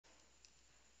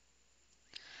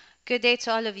Good day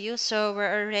to all of you. So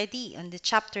we're already on the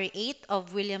chapter 8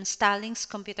 of William Stallings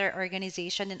Computer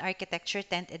Organization and Architecture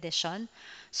 10th edition.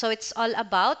 So it's all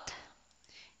about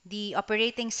the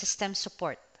operating system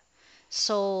support.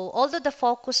 So although the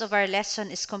focus of our lesson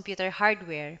is computer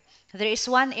hardware, there is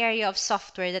one area of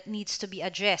software that needs to be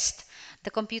addressed,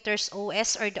 the computer's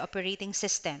OS or the operating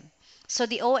system. So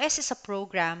the OS is a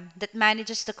program that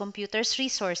manages the computer's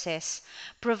resources,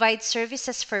 provides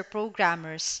services for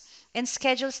programmers, and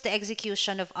schedules the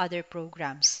execution of other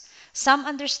programs. Some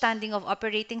understanding of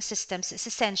operating systems is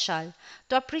essential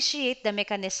to appreciate the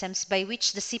mechanisms by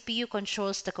which the CPU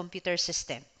controls the computer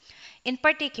system. In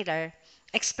particular,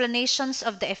 explanations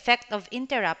of the effect of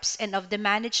interrupts and of the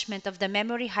management of the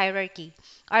memory hierarchy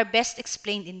are best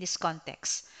explained in this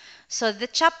context. So the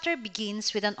chapter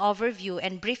begins with an overview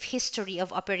and brief history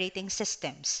of operating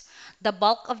systems. The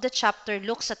bulk of the chapter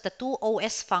looks at the two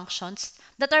OS functions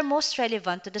that are most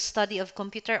relevant to the study of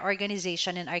computer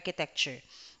organization and architecture,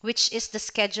 which is the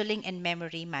scheduling and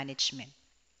memory management.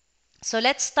 So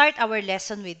let's start our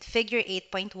lesson with figure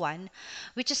 8.1,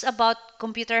 which is about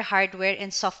computer hardware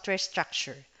and software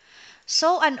structure.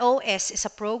 So an OS is a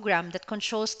program that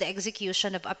controls the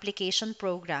execution of application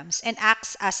programs and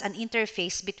acts as an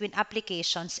interface between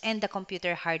applications and the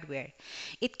computer hardware.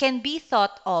 It can be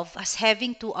thought of as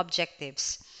having two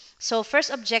objectives. So first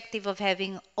objective of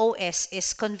having OS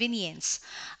is convenience.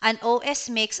 An OS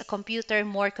makes a computer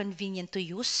more convenient to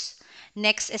use.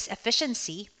 Next is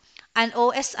efficiency. An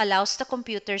OS allows the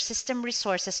computer system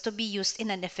resources to be used in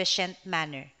an efficient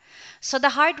manner. So the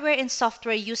hardware and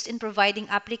software used in providing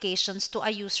applications to a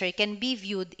user can be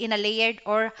viewed in a layered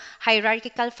or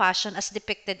hierarchical fashion as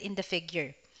depicted in the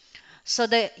figure. So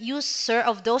the user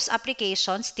of those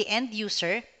applications, the end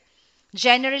user,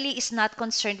 generally is not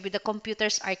concerned with the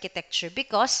computer's architecture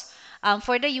because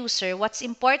for the user, what's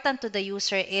important to the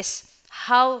user is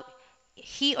how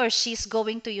he or she is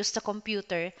going to use the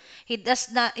computer. It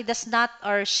does not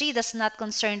or she does not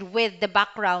concerned with the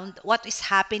background, what is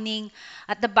happening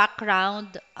at the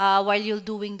background while you're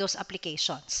doing those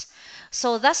applications.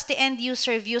 So thus the end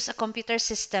user views a computer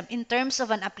system in terms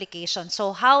of an application.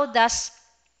 So how does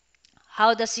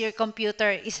your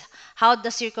computer is how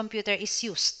does your computer is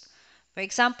used? For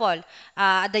example,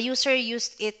 the user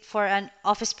used it for an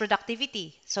office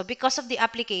productivity. So because of the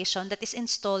application that is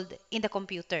installed in the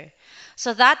computer.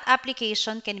 So that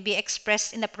application can be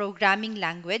expressed in a programming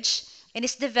language and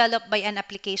is developed by an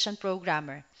application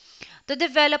programmer. To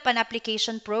develop an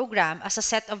application program as a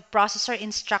set of processor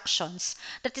instructions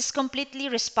that is completely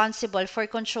responsible for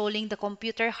controlling the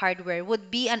computer hardware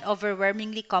would be an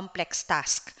overwhelmingly complex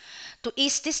task. To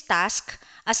ease this task,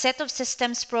 a set of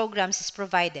systems programs is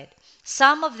provided.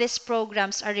 Some of these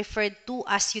programs are referred to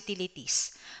as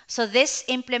utilities. So these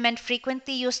implement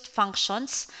frequently used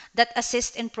functions that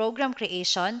assist in program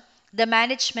creation, the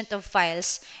management of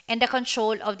files, and the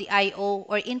control of the I/O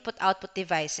or input-output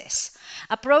devices.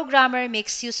 A programmer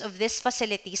makes use of these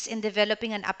facilities in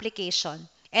developing an application,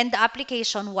 and the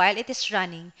application, while it is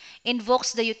running,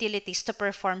 invokes the utilities to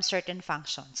perform certain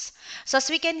functions. So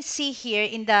as we can see here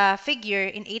in the figure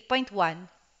in 8.1,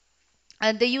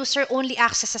 the user only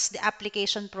accesses the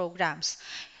application programs.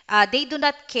 They do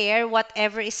not care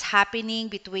whatever is happening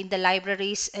between the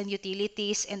libraries and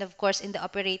utilities and of course in the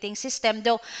operating system.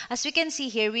 Though as we can see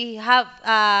here, we have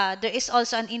there is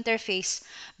also an interface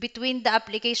between the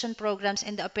application programs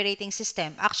and the operating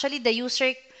system. Actually, the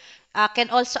user can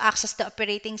also access the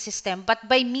operating system, but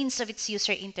by means of its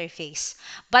user interface.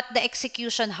 But the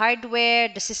execution hardware,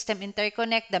 the system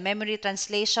interconnect, the memory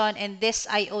translation, and this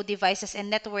I/O devices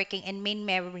and networking and main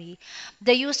memory,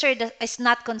 the user is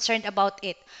not concerned about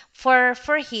it. For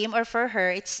him or for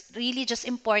her, it's really just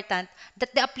important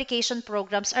that the application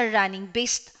programs are running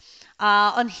based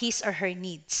on his or her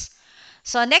needs.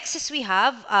 So next is we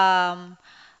have,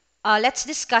 let's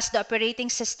discuss the operating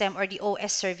system or the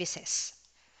OS services.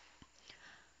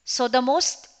 So the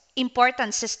most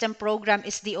important system program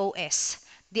is the OS.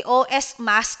 The OS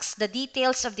masks the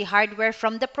details of the hardware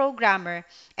from the programmer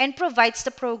and provides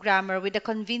the programmer with a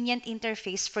convenient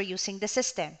interface for using the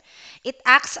system. It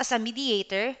acts as a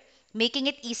mediator, making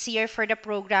it easier for the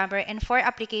programmer and for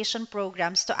application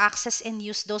programs to access and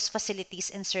use those facilities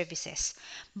and services.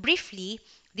 Briefly,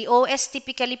 the OS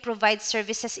typically provides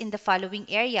services in the following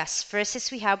areas. First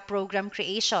is we have program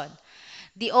creation.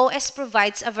 The OS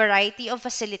provides a variety of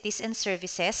facilities and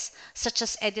services, such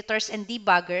as editors and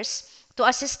debuggers, to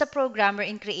assist the programmer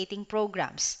in creating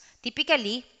programs.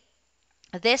 Typically,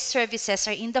 these services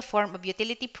are in the form of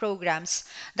utility programs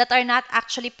that are not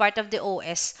actually part of the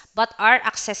OS but are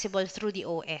accessible through the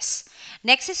OS.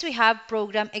 Next is we have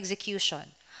program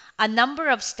execution. A number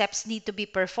of steps need to be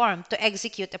performed to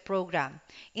execute a program.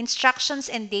 Instructions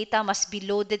and data must be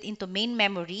loaded into main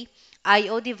memory,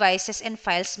 I/O devices and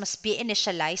files must be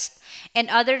initialized, and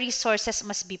other resources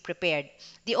must be prepared.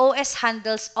 The OS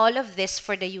handles all of this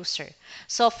for the user.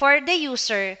 So for the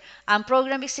user,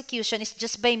 program execution is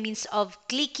just by means of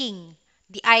clicking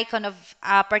the icon of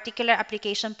a particular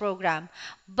application program.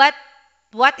 But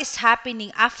what is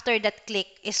happening after that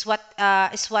click is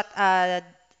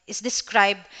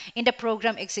described in the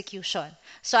program execution.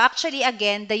 So actually,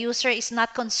 again, the user is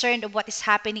not concerned of what is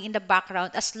happening in the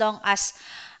background as long as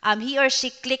he or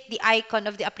she click the icon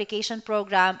of the application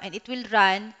program and it will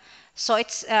run. So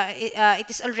it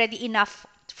is already enough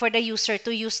for the user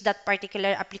to use that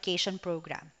particular application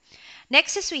program.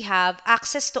 Next is we have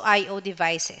access to I/O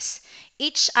devices.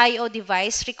 Each I/O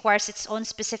device requires its own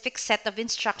specific set of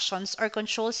instructions or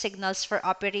control signals for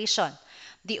operation.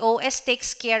 The OS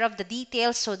takes care of the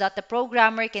details so that the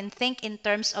programmer can think in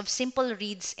terms of simple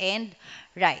reads and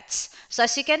writes. So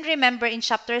as you can remember in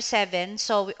chapter 7,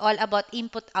 so all about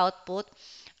input-output,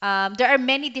 there are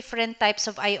many different types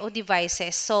of I/O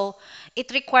devices. So it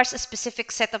requires a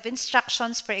specific set of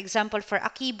instructions, for example, for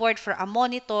a keyboard, for a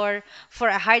monitor, for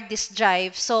a hard disk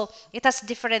drive. So it has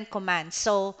different commands.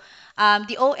 So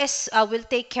the OS will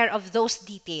take care of those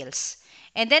details.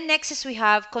 And then next is we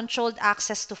have controlled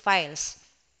access to files.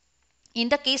 In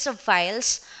the case of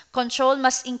files, control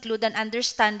must include an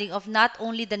understanding of not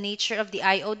only the nature of the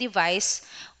I/O device,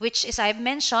 which is I've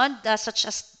mentioned, such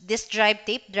as disk drive,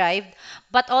 tape drive,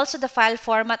 but also the file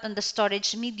format on the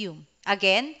storage medium.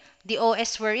 Again, the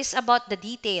OS worries about the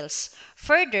details.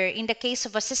 Further, in the case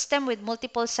of a system with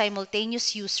multiple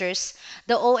simultaneous users,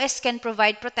 the OS can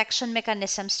provide protection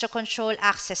mechanisms to control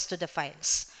access to the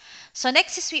files. So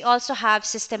next is we also have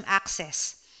system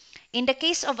access. In the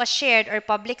case of a shared or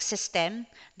public system,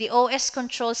 the OS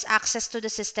controls access to the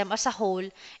system as a whole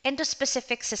and to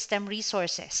specific system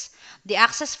resources. The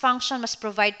access function must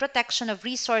provide protection of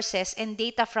resources and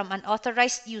data from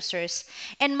unauthorized users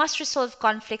and must resolve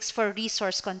conflicts for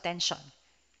resource contention.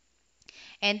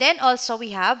 And then also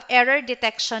we have error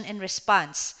detection and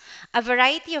response. A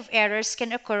variety of errors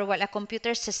can occur while a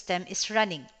computer system is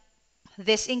running.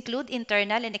 This include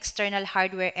internal and external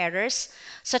hardware errors,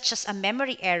 such as a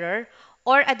memory error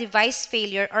or a device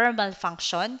failure or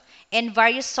malfunction, and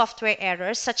various software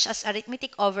errors such as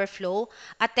arithmetic overflow,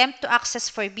 attempt to access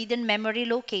forbidden memory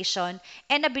location,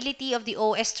 and ability of the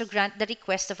OS to grant the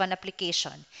request of an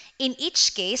application. In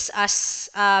each case, as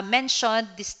mentioned,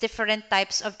 these different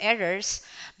types of errors,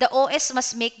 the OS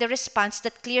must make the response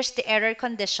that clears the error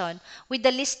condition with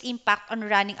the least impact on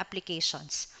running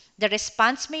applications. The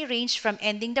response may range from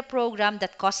ending the program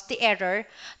that caused the error,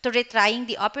 to retrying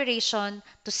the operation,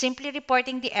 to simply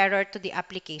reporting the error to the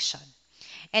application.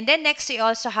 And then next, we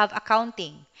also have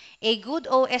accounting. A good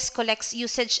OS collects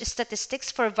usage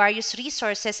statistics for various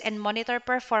resources and monitor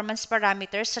performance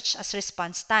parameters such as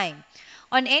response time.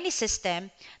 On any system,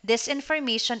 this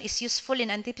information is useful in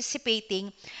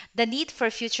anticipating the need for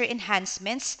future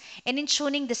enhancements and in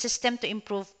tuning the system to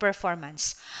improve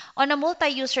performance. On a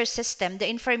multi-user system, the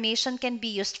information can be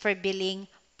used for billing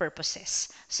purposes.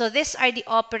 So these are the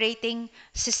operating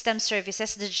system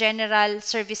services, the general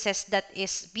services that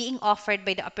is being offered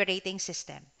by the operating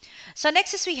system. So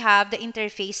next is we have the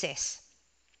interfaces.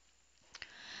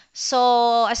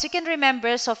 So as you can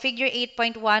remember, so figure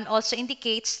 8.1 also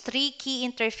indicates three key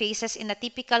interfaces in a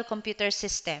typical computer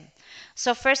system.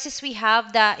 So first is we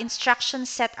have the instruction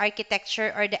set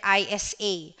architecture, or the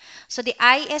ISA. So the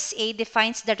ISA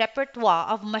defines the repertoire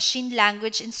of machine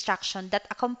language instruction that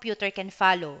a computer can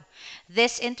follow.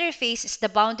 This interface is the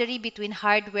boundary between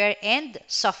hardware and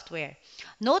software.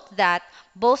 Note that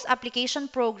both application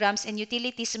programs and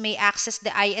utilities may access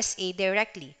the ISA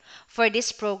directly. For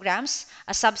these programs,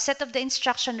 a subset of the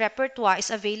instruction repertoire is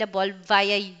available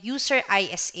via user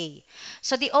ISA.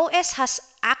 So the OS has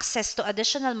access to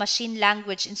additional machine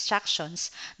language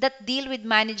instructions that deal with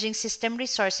managing system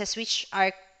resources, which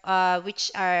are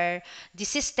the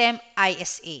system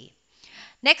ISA.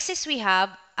 Next is we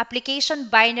have Application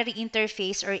Binary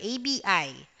Interface, or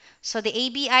ABI. So the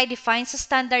ABI defines a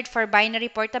standard for binary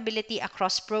portability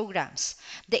across programs.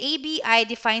 The ABI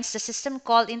defines the system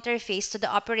call interface to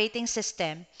the operating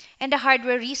system and the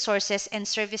hardware resources and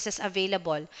services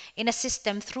available in a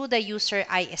system through the user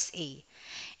ISA.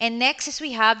 And next is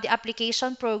we have the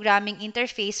Application Programming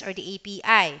Interface, or the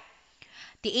API.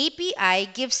 The API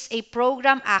gives a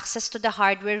program access to the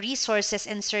hardware resources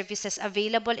and services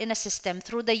available in a system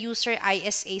through the user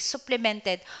ISA,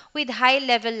 supplemented with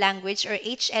high-level language, or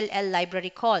HLL library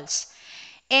calls.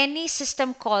 Any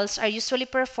system calls are usually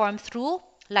performed through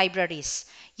libraries.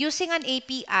 Using an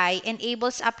API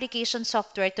enables application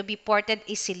software to be ported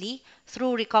easily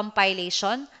through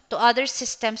recompilation to other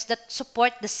systems that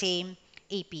support the same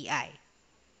API.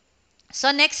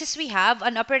 So next is we have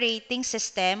an operating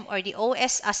system or the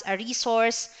OS as a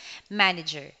resource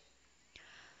manager.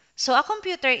 So a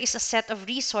computer is a set of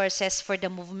resources for the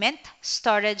movement,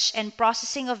 storage, and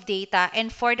processing of data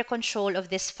and for the control of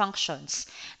these functions.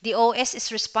 The OS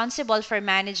is responsible for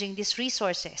managing these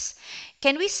resources.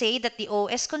 Can we say that the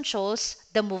OS controls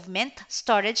the movement,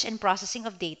 storage, and processing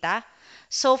of data?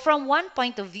 So from one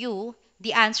point of view,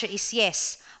 the answer is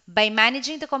yes. By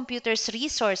managing the computer's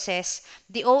resources,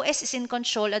 the OS is in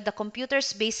control of the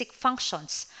computer's basic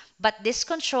functions, but this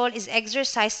control is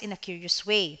exercised in a curious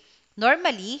way.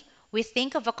 Normally, we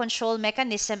think of a control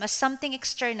mechanism as something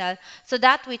external to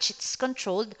that which is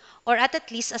controlled, or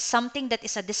at least as something that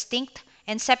is a distinct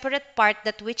and separate part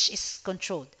that which is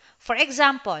controlled. For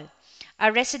example,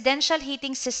 a residential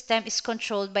heating system is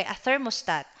controlled by a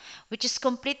thermostat, which is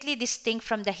completely distinct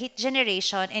from the heat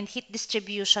generation and heat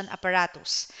distribution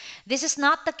apparatus. This is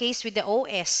not the case with the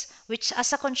OS, which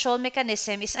as a control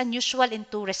mechanism is unusual in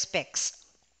two respects.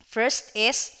 First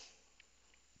is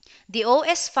the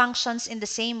OS functions in the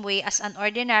same way as an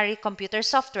ordinary computer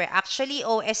software. Actually,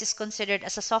 OS is considered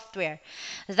as a software.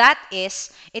 That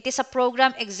is, it is a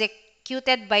program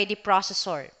executed by the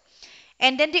processor.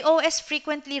 And then the OS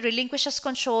frequently relinquishes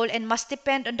control and must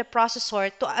depend on the processor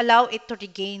to allow it to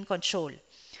regain control.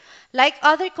 Like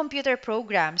other computer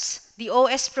programs, the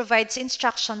OS provides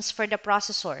instructions for the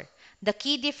processor. The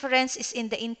key difference is in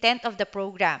the intent of the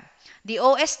program. The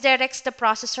OS directs the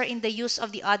processor in the use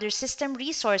of the other system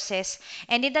resources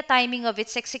and in the timing of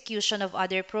its execution of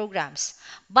other programs.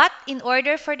 But in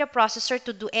order for the processor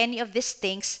to do any of these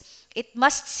things, it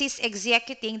must cease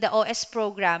executing the OS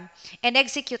program and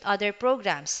execute other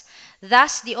programs.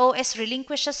 Thus, the OS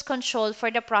relinquishes control for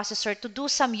the processor to do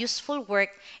some useful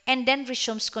work and then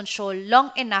resumes control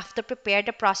long enough to prepare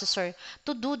the processor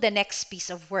to do the next piece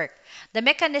of work. The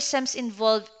mechanisms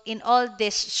involved in all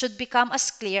this should become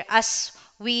as clear as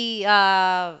we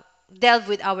delve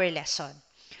with our lesson.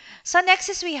 So next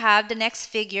is we have the next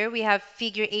figure. We have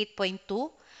figure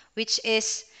 8.2, which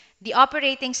is the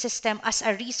operating system as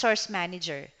a resource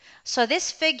manager. So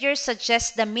this figure suggests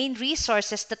the main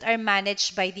resources that are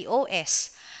managed by the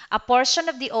OS. A portion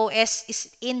of the OS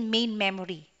is in main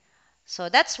memory. So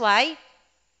that's why,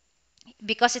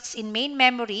 because it's in main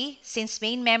memory, since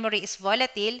main memory is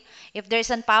volatile, if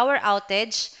there's a power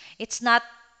outage, it's not,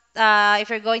 if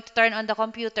you're going to turn on the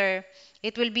computer,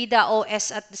 it will be the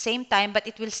OS at the same time, but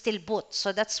it will still boot.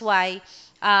 So that's why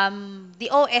the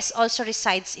OS also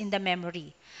resides in the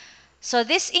memory. So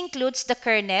this includes the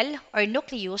kernel or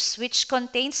nucleus, which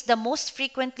contains the most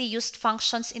frequently used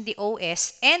functions in the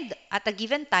OS and, at a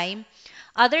given time,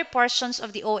 other portions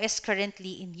of the OS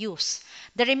currently in use.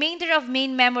 The remainder of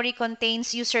main memory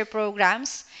contains user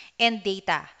programs and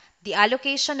data. The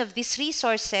allocation of these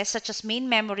resources, such as main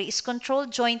memory, is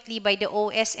controlled jointly by the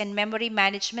OS and memory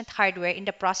management hardware in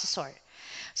the processor.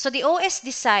 So the OS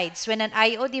decides when an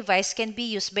I/O device can be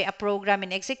used by a program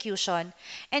in execution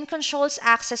and controls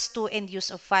access to and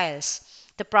use of files.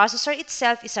 The processor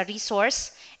itself is a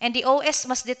resource, and the OS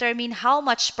must determine how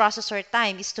much processor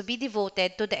time is to be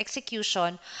devoted to the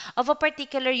execution of a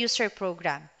particular user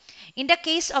program. In the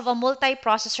case of a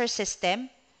multi-processor system,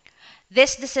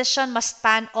 this decision must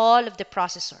span all of the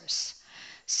processors.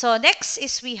 So next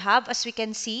is we have, as we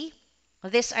can see,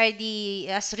 these are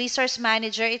as resource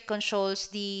manager, it controls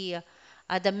the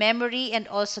memory and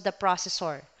also the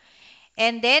processor.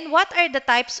 And then what are the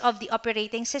types of the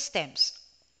operating systems?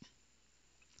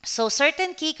 So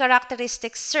certain key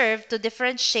characteristics serve to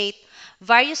differentiate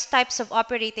various types of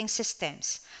operating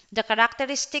systems. The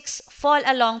characteristics fall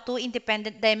along two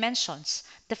independent dimensions.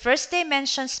 The first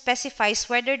dimension specifies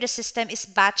whether the system is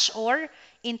batch or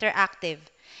interactive.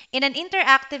 In an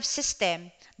interactive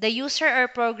system, the user or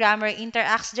programmer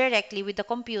interacts directly with the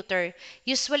computer,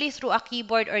 usually through a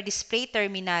keyboard or display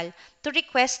terminal, to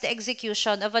request the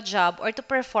execution of a job or to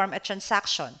perform a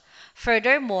transaction.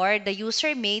 Furthermore, the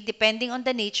user may, depending on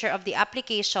the nature of the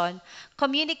application,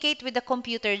 communicate with the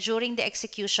computer during the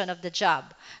execution of the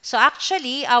job. So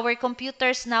actually, our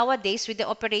computers nowadays with the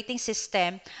operating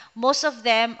system, most of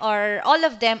them or all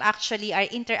of them actually are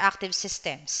interactive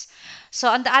systems. So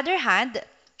on the other hand,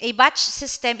 a batch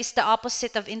system is the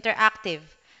opposite of interactive.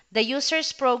 The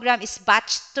user's program is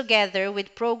batched together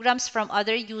with programs from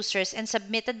other users and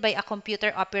submitted by a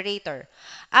computer operator.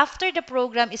 After the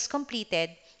program is completed,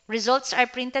 results are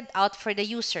printed out for the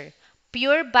user.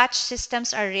 Pure batch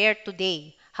systems are rare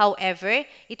today. However,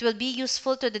 it will be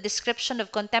useful to the description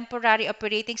of contemporary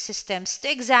operating systems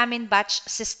to examine batch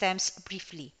systems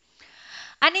briefly.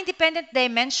 An independent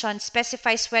dimension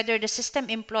specifies whether the system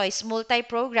employs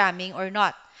multiprogramming or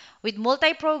not. With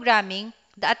multiprogramming,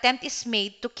 the attempt is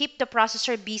made to keep the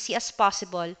processor busy as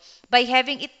possible by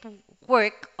having it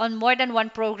work on more than one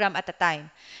program at a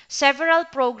time. Several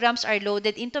programs are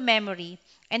loaded into memory,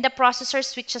 and the processor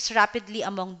switches rapidly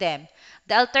among them.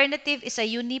 The alternative is a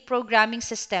uniprogramming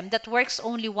system that works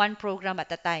only one program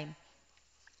at a time.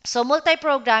 So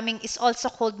multiprogramming is also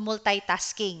called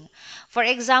multitasking. For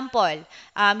example,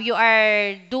 you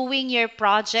are doing your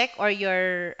project or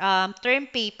your term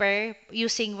paper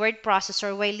using word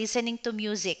processor while listening to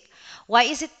music. Why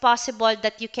is it possible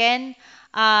that you can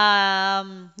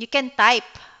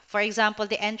type, for example,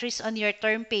 the entries on your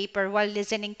term paper while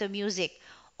listening to music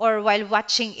or while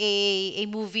watching a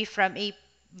movie from a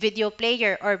video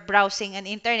player or browsing an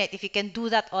internet, if you can do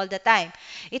that all the time?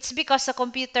 It's because the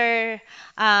computer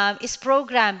is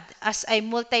programmed as a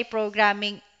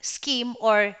multi-programming scheme,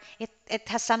 or it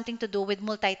has something to do with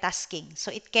multitasking.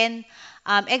 So it can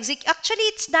execute, actually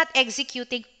it's not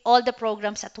executing all the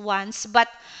programs at once, but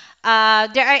the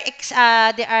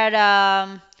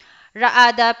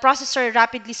processor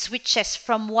rapidly switches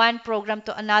from one program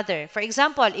to another. For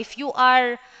example, if you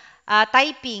are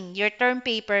typing your term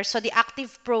paper, so the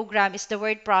active program is the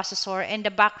word processor and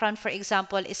the background, for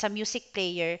example, is a music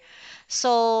player.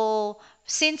 So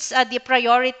since the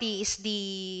priority is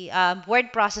the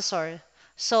word processor,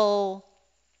 so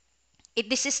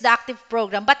this is the active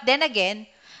program. But then again,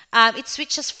 it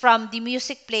switches from the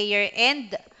music player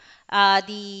and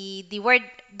the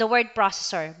word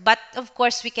processor. But of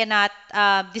course, we cannot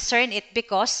discern it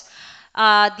because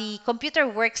the computer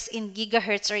works in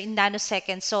gigahertz or in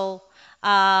nanoseconds. So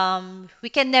we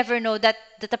can never know that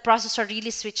the processor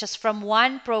really switches from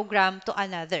one program to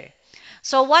another.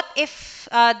 So what if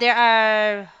there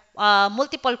are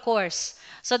multiple cores?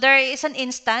 So there is an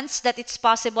instance that it's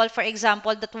possible, for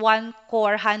example, that one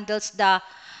core handles the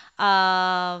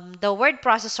word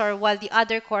processor while the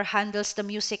other core handles the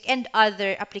music and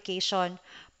other application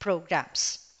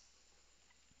programs.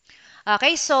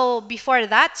 Okay, so before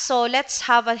that, so let's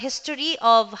have a history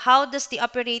of how does the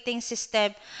operating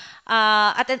system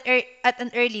at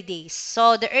an early days.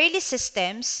 So the early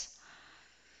systems,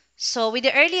 so with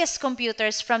the earliest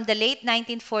computers from the late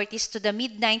 1940s to the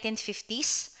mid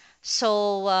 1950s,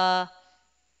 so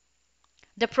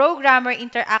the programmer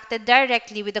interacted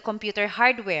directly with the computer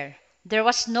hardware. There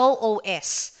was no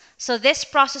OS. So these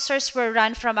processors were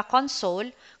run from a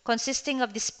console consisting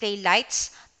of display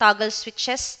lights, toggle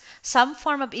switches, some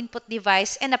form of input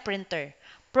device, and a printer.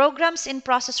 Programs in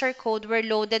processor code were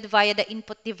loaded via the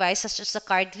input device such as a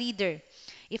card reader.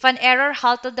 If an error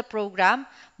halted the program,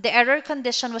 the error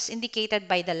condition was indicated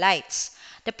by the lights.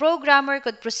 The programmer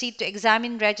could proceed to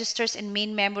examine registers in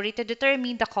main memory to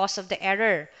determine the cause of the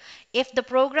error. If the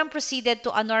program proceeded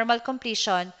to a normal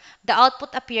completion, the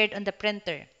output appeared on the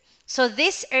printer. So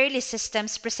these early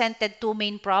systems presented two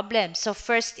main problems. So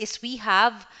first is we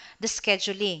have the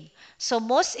scheduling. So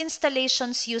most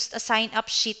installations used a sign-up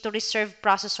sheet to reserve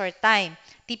processor time.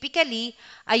 Typically,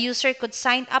 a user could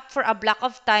sign up for a block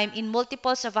of time in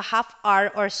multiples of a half hour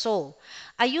or so.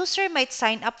 A user might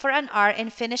sign up for an hour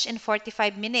and finish in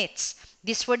 45 minutes.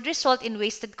 This would result in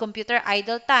wasted computer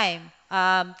idle time.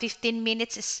 15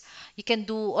 minutes is, you can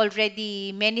do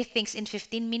already many things in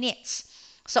 15 minutes.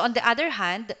 So on the other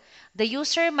hand, the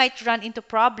user might run into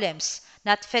problems,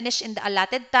 not finish in the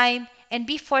allotted time, and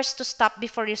be forced to stop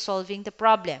before resolving the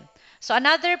problem. So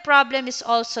another problem is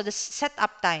also the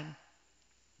setup time.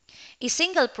 A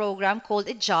single program called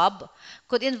a job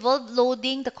could involve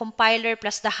loading the compiler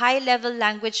plus the high-level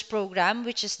language program,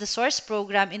 which is the source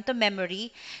program, into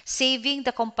memory, saving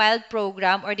the compiled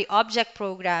program or the object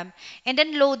program, and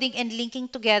then loading and linking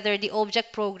together the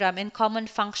object program and common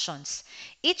functions.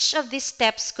 Each of these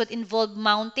steps could involve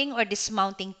mounting or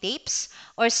dismounting tapes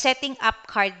or setting up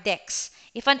card decks.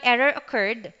 If an error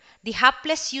occurred, the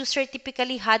hapless user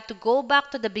typically had to go back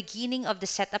to the beginning of the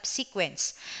setup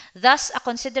sequence. Thus, a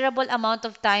considerable amount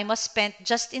of time was spent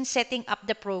just in setting up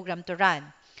the program to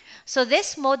run. So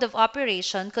this mode of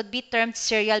operation could be termed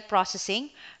serial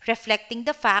processing, reflecting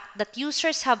the fact that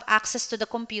users have access to the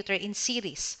computer in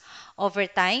series. Over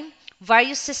time,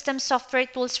 various system software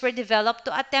tools were developed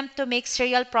to attempt to make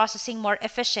serial processing more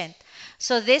efficient.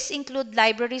 So these include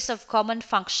libraries of common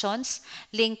functions,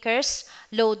 linkers,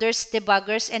 loaders,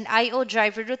 debuggers, and I/O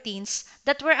driver routines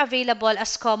that were available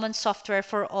as common software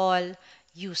for all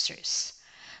users.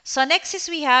 So next is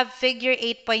we have figure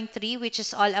 8.3, which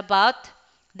is all about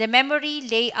the memory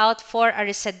layout for a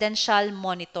residential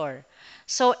monitor.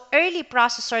 So early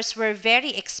processors were very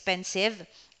expensive,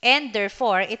 and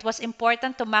therefore it was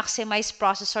important to maximize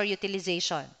processor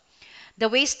utilization. The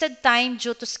wasted time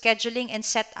due to scheduling and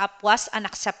setup was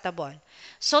unacceptable.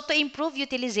 So to improve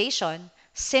utilization,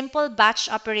 simple batch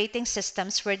operating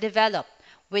systems were developed.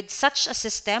 With such a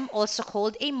system, also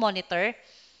called a monitor,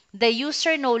 the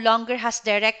user no longer has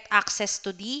direct access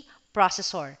to the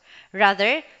processor.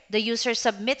 Rather, the user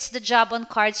submits the job on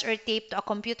cards or tape to a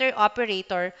computer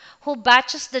operator who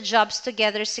batches the jobs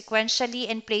together sequentially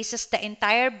and places the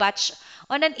entire batch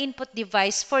on an input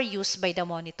device for use by the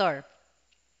monitor.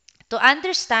 To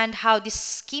understand how this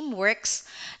scheme works,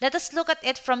 let us look at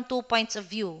it from 2 points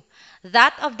of view,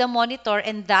 that of the monitor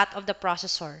and that of the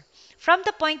processor. From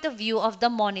the point of view of the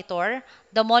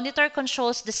monitor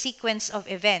controls the sequence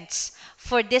of events.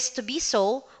 For this to be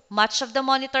so, much of the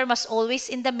monitor must always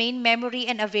in the main memory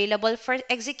and available for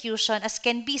execution, as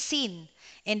can be seen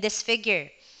in this figure.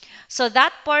 So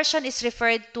that portion is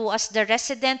referred to as the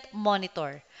resident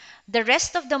monitor. The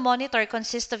rest of the monitor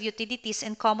consists of utilities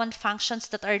and common functions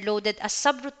that are loaded as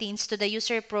subroutines to the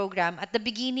user program at the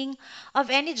beginning of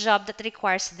any job that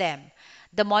requires them.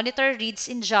 The monitor reads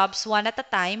in jobs one at a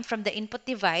time from the input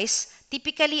device,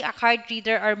 typically a card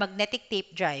reader or magnetic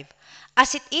tape drive.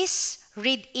 As it is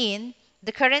read in,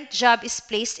 the current job is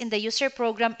placed in the user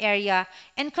program area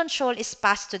and control is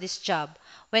passed to this job.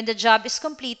 When the job is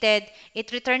completed,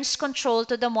 it returns control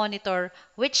to the monitor,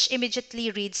 which immediately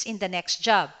reads in the next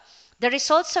job. The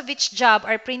results of each job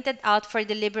are printed out for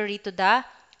delivery to the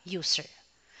user.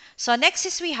 So next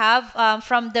is we have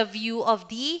from the view of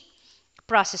the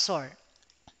processor.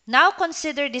 Now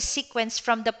consider this sequence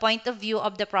from the point of view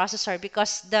of the processor,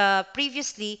 because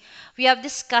previously we have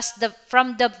discussed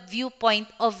from the viewpoint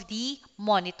of the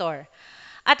monitor.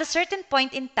 At a certain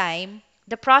point in time,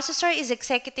 the processor is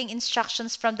executing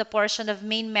instructions from the portion of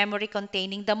main memory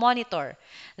containing the monitor.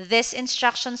 These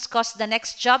instructions cause the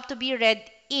next job to be read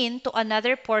in to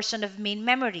another portion of main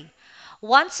memory.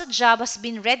 Once a job has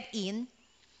been read in,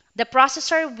 the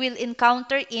processor will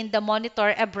encounter in the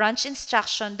monitor a branch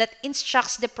instruction that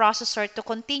instructs the processor to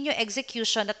continue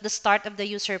execution at the start of the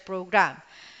user program.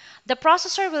 The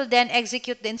processor will then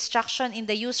execute the instruction in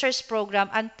the user's program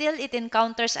until it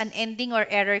encounters an ending or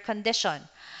error condition.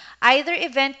 Either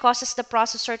event causes the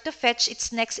processor to fetch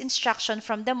its next instruction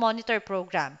from the monitor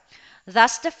program.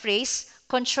 Thus, the phrase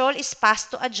control is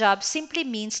passed to a job simply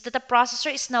means that the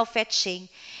processor is now fetching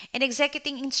and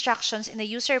executing instructions in the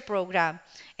user program,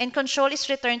 and control is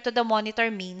returned to the monitor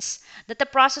means that the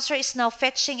processor is now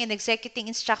fetching and executing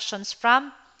instructions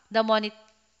from the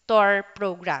monitor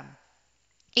program.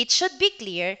 It should be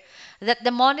clear that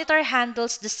the monitor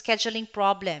handles the scheduling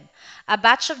problem. A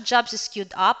batch of jobs is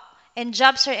queued up, and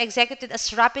jobs are executed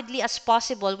as rapidly as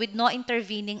possible with no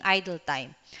intervening idle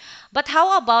time. But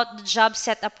how about the job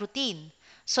setup routine?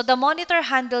 So the monitor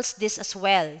handles this as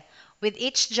well. With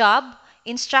each job,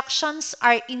 instructions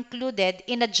are included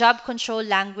in a job control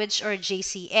language or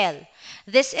JCL.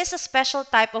 This is a special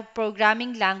type of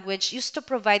programming language used to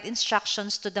provide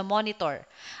instructions to the monitor.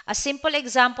 A simple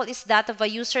example is that of a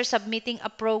user submitting a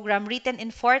program written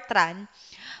in Fortran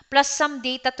plus some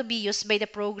data to be used by the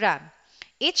program.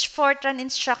 Each Fortran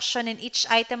instruction and each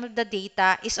item of the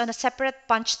data is on a separate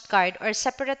punched card or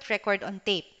separate record on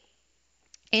tape.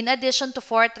 In addition to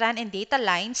Fortran and data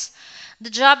lines, the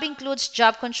job includes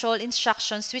job control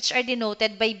instructions which are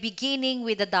denoted by beginning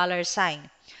with a $sign.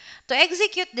 To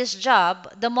execute this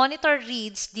job, the monitor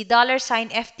reads the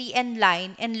 $FTN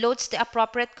line and loads the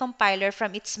appropriate compiler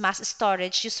from its mass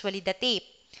storage, usually the tape.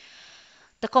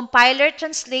 The compiler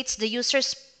translates the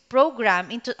user's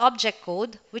program into object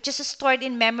code, which is stored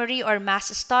in memory or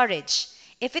mass storage.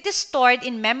 If it is stored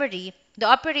in memory, the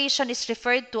operation is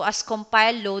referred to as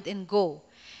compile, load, and go.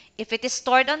 If it is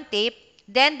stored on tape,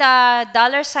 then the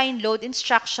 $load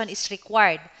instruction is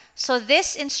required. So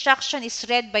this instruction is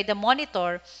read by the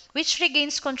monitor, which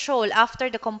regains control after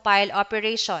the compile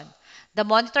operation. The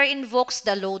monitor invokes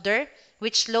the loader,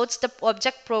 which loads the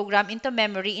object program into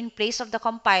memory in place of the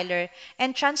compiler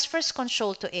and transfers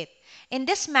control to it. In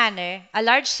this manner, a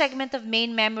large segment of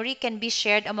main memory can be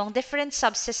shared among different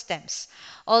subsystems,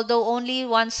 although only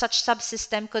one such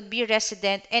subsystem could be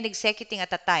resident and executing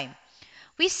at a time.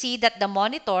 We see that the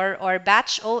monitor or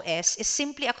batch OS is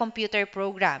simply a computer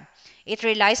program. It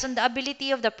relies on the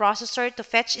ability of the processor to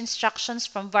fetch instructions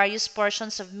from various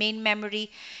portions of main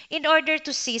memory in order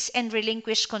to seize and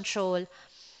relinquish control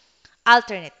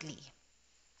alternately.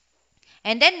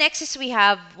 And then next is we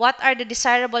have what are the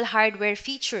desirable hardware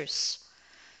features.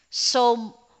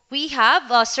 So we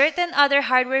have certain other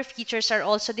hardware features are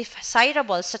also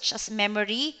desirable, such as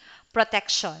memory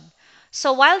protection.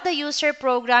 So while the user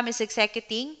program is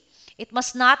executing, it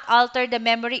must not alter the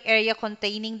memory area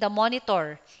containing the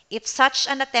monitor. If such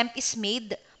an attempt is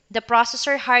made, the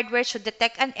processor hardware should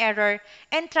detect an error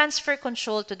and transfer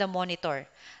control to the monitor.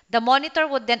 The monitor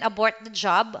would then abort the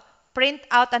job, print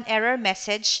out an error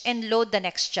message, and load the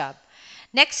next job.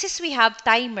 Next is we have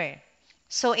timer.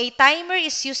 So a timer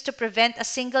is used to prevent a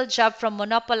single job from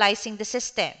monopolizing the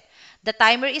system. The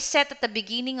timer is set at the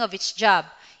beginning of each job.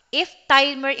 If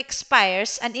timer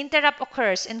expires, an interrupt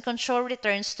occurs and control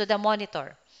returns to the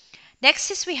monitor.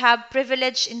 Next is we have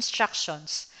privilege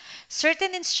instructions.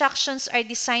 Certain instructions are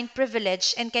designed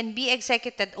privileged and can be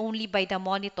executed only by the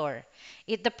monitor.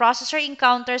 If the processor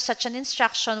encounters such an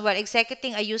instruction while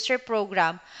executing a user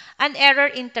program, an error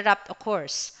interrupt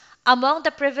occurs. Among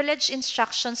the privileged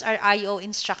instructions are I/O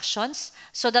instructions,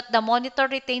 so that the monitor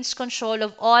retains control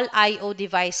of all I/O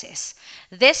devices.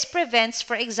 This prevents,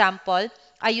 for example,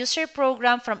 a user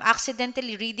program from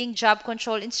accidentally reading job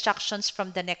control instructions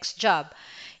from the next job.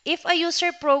 If a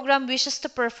user program wishes to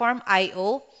perform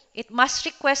I/O, it must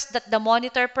request that the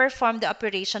monitor perform the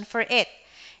operation for it.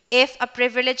 If a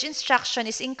privilege instruction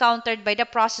is encountered by the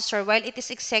processor while it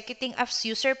is executing a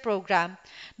user program,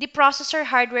 the processor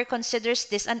hardware considers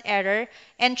this an error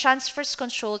and transfers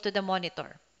control to the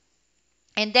monitor.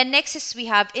 And then next is we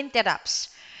have interrupts.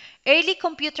 Early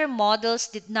computer models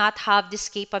did not have this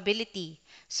capability.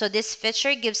 So this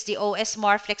feature gives the OS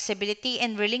more flexibility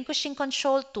in relinquishing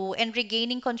control to and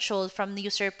regaining control from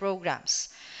user programs.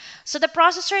 So the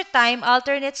processor time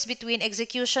alternates between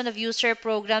execution of user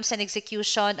programs and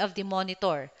execution of the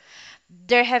monitor.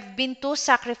 There have been two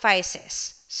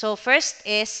sacrifices. So first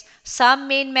is some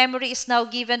main memory is now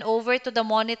given over to the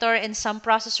monitor and some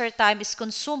processor time is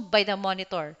consumed by the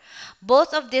monitor.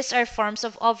 Both of these are forms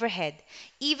of overhead.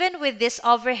 Even with this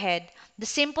overhead, the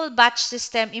simple batch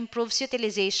system improves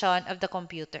utilization of the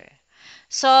computer.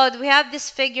 So we have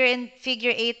this figure in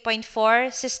figure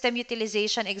 8.4 system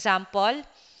utilization example.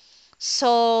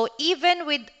 So even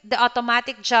with the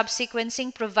automatic job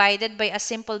sequencing provided by a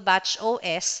simple batch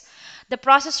OS, the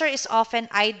processor is often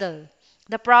idle.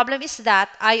 The problem is that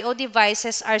I/O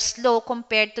devices are slow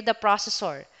compared to the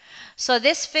processor. So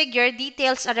this figure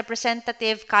details a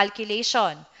representative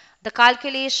calculation. The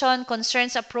calculation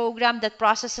concerns a program that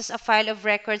processes a file of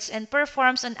records and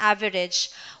performs on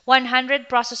average 100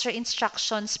 processor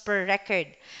instructions per record.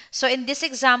 So in this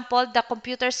example, the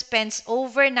computer spends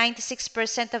over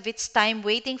 96% of its time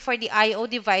waiting for the I/O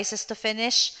devices to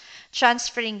finish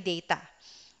transferring data.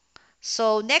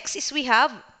 So next is we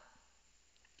have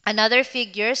another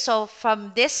figure. So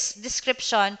from this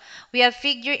description, we have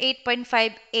figure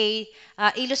 8.5a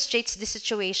illustrates the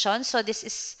situation. So this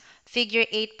is figure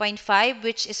 8.5,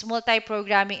 which is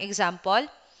multi-programming example.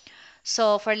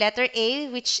 So for letter A,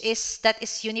 that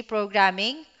is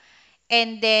uniprogramming.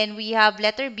 And then we have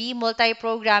letter B,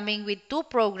 multi-programming with two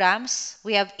programs.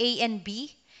 We have A and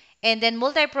B. And then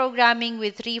multi-programming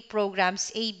with three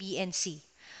programs, A, B, and C.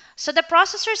 So the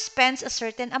processor spends a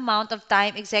certain amount of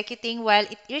time executing while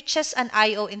it reaches an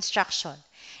I/O instruction.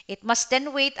 It must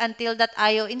then wait until that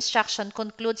I/O instruction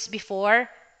concludes before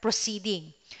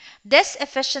proceeding. This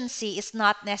efficiency is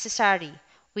not necessary.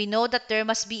 We know that there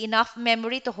must be enough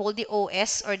memory to hold the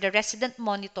OS or the resident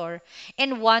monitor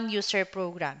and one user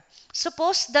program.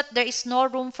 Suppose that there is no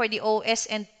room for the OS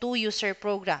and two user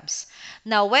programs.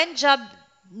 Now, when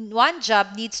one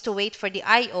job needs to wait for the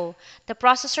I/O, the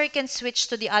processor can switch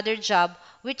to the other job,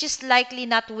 which is likely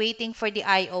not waiting for the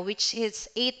I/O, which is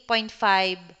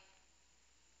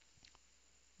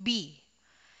 8.5b.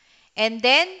 And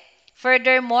then,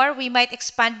 furthermore, we might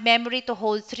expand memory to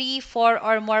hold 3, 4,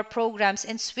 or more programs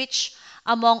and switch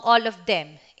among all of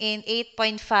them in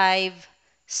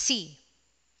 8.5c.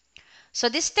 So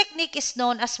this technique is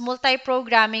known as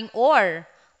multi-programming or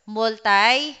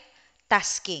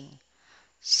multitasking.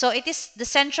 So it is the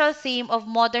central theme of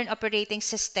modern operating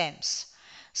systems.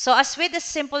 So as with a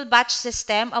simple batch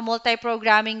system, a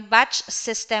multi-programming batch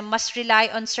system must rely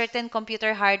on certain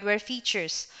computer hardware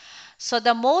features. So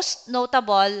the most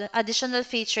notable additional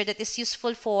feature that is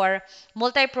useful for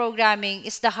multi-programming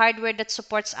is the hardware that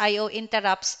supports I/O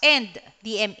interrupts and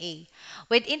DMA.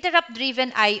 With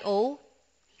interrupt-driven I/O,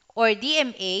 or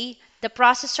DMA, the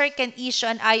processor can issue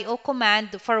an I/O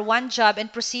command for one job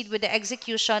and proceed with the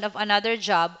execution of another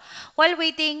job while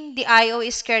waiting the I/O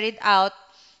is carried out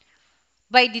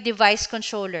by the device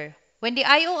controller. When the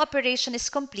I/O operation is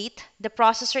complete, the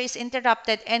processor is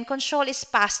interrupted and control is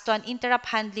passed to an interrupt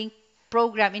handling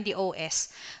program in the OS.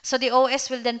 So the OS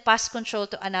will then pass control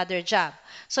to another job.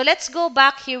 So let's go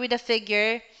back here with the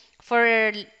figure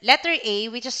for letter A,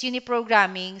 which is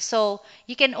uniprogramming, so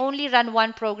you can only run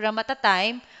one program at a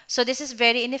time. So this is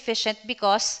very inefficient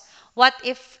because what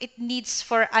if it needs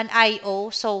for an I/O?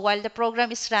 So while the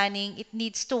program is running, it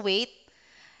needs to wait.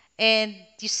 And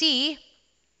you see,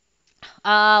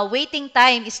 waiting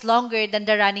time is longer than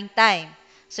the running time.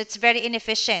 So it's very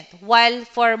inefficient. While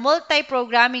for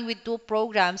multi-programming with two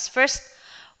programs, first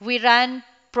we run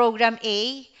program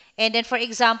A, and then for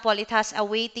example, it has a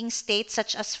waiting state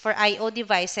such as for I/O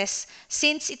devices.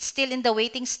 Since it's still in the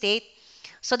waiting state,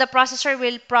 so the processor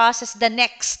will process the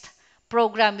next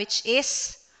program, which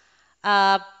is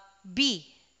uh, B.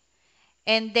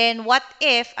 And then what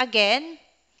if, again,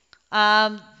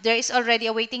 there is already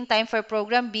a waiting time for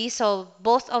program B, so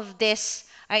both of these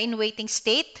are in waiting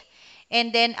state.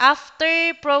 And then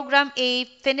after program A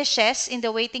finishes in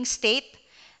the waiting state,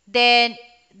 then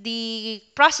the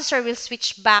processor will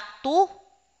switch back to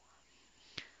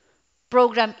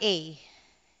program A.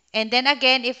 And then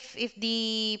again, if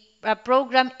the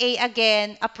program A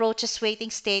again approaches waiting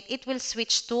state, it will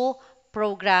switch to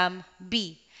program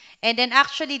B. And then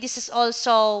actually, this is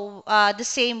also the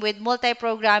same with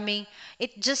multi-programming.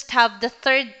 It just have the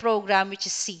third program, which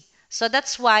is C. So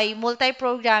that's why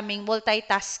multi-programming,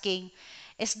 multitasking,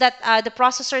 is that the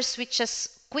processor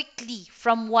switches quickly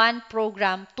from one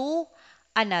program to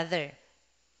another.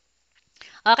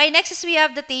 Okay, next is we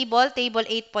have the table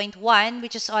 8.1,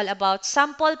 which is all about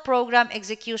sample program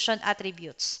execution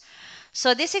attributes.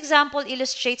 So this example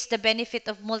illustrates the benefit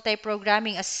of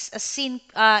multi-programming as seen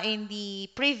in the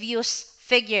previous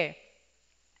figure.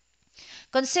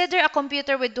 Consider a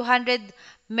computer with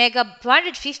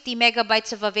 250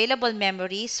 megabytes of available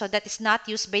memory, so that is not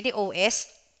used by the OS,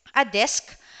 a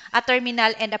disk, a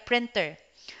terminal, and a printer.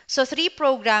 So three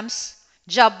programs,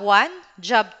 Job 1,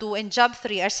 Job 2, and Job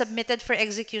 3 are submitted for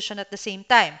execution at the same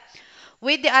time,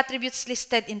 with the attributes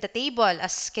listed in the table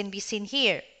as can be seen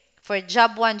here for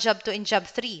Job 1, Job 2, and Job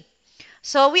 3.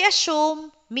 So we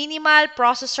assume minimal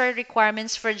processor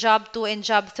requirements for Job 2 and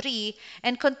Job 3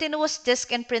 and continuous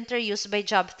disk and printer use by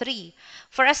Job 3.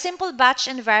 For a simple batch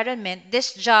environment,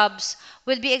 these jobs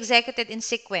will be executed in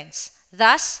sequence.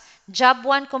 Thus, Job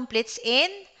 1 completes in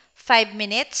 5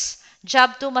 minutes.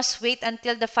 Job 2 must wait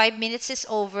until the 5 minutes is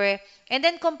over and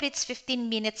then completes 15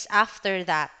 minutes after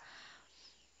that.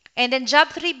 And then job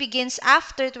 3 begins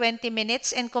after 20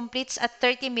 minutes and completes at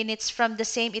 30 minutes from the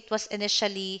same it was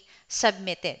initially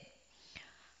submitted.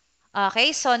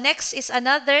 Okay, so next is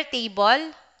another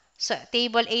table. So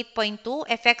table 8.2,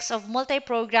 effects of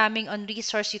multi-programming on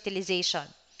resource utilization.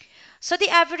 So the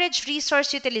average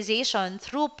resource utilization,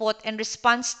 throughput, and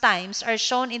response times are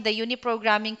shown in the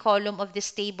uniprogramming column of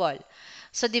this table.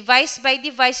 So device by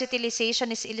device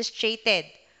utilization is illustrated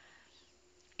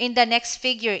in the next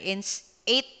figure in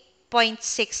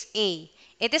 8.6a.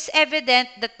 It is evident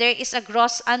that there is a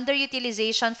gross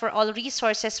underutilization for all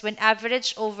resources when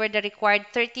averaged over the required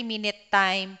 30-minute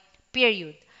time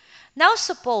period. Now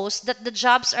suppose that the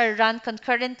jobs are run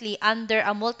concurrently under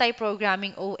a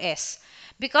multi-programming OS.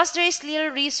 Because there is little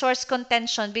resource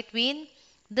contention between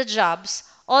the jobs,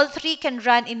 all three can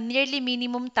run in nearly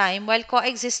minimum time while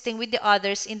coexisting with the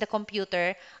others in the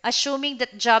computer, assuming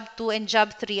that job 2 and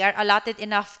job 3 are allotted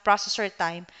enough processor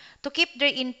time to keep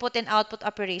their input and output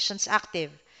operations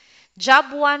active.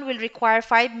 Job 1 will require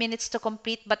 5 minutes to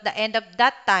complete, but at the end of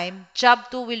that time, job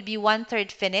 2 will be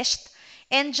one-third finished,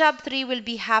 and job 3 will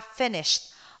be half finished.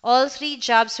 All three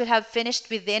jobs will have finished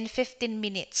within 15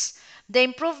 minutes. The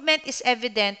improvement is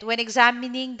evident when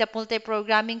examining the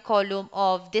multi-programming column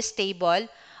of this table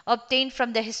obtained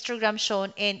from the histogram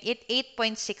shown in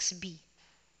 8.6b.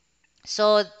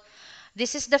 So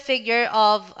this is the figure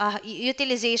of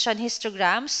utilization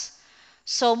histograms.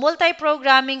 So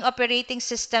multi-programming operating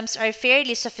systems are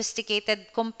fairly sophisticated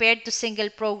compared to single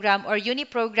program or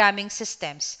uniprogramming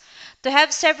systems. To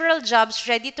have several jobs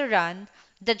ready to run,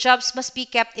 the jobs must be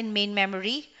kept in main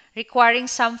memory, requiring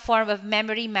some form of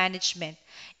memory management.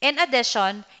 In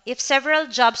addition, if several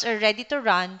jobs are ready to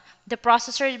run, the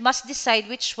processor must decide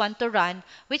which one to run,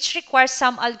 which requires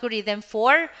some algorithm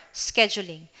for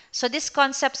scheduling. So these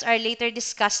concepts are later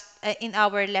discussed in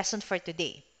our lesson for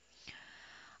today.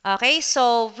 Okay,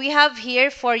 so we have here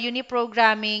for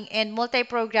uniprogramming and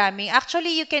multiprogramming.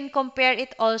 Actually, you can compare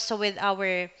it also with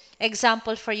our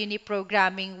example for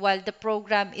uniprogramming while the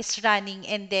program is running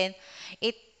and then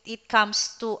it it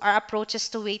comes to or approaches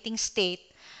to waiting state.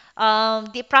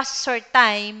 The processor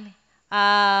time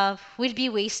will be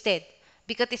wasted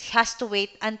because it has to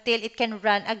wait until it can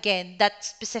run again that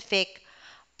specific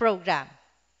program.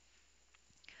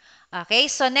 Okay,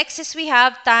 so next is we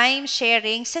have time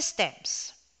sharing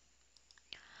systems.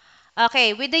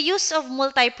 Okay, with the use of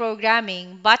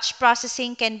multi-programming, batch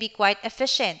processing can be quite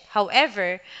efficient.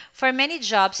 However, for many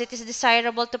jobs, it is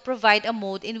desirable to provide a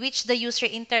mode in which the user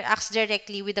interacts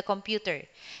directly with the computer.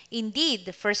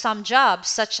 Indeed, for some jobs,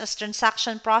 such as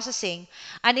transaction processing,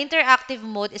 an interactive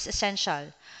mode is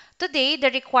essential. Today,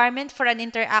 the requirement for an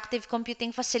interactive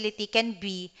computing facility can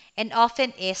be, and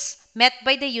often is, met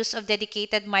by the use of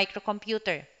dedicated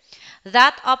microcomputer.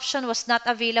 That option was not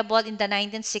available in the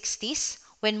 1960s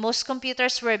when most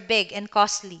computers were big and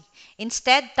costly.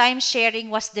 Instead, time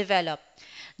sharing was developed.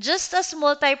 Just as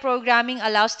multi-programming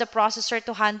allows the processor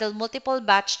to handle multiple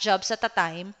batch jobs at a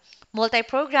time,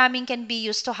 multi-programming can be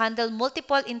used to handle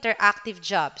multiple interactive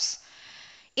jobs.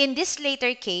 In this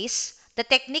later case, the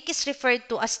technique is referred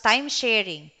to as time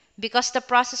sharing because the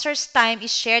processor's time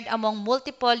is shared among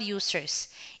multiple users.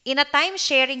 In a time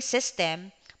sharing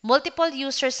system, multiple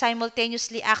users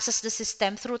simultaneously access the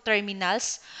system through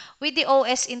terminals, with the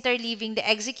OS interleaving the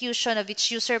execution of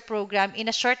each user program in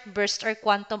a short burst or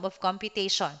quantum of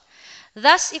computation.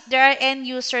 Thus, if there are n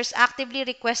users actively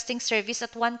requesting service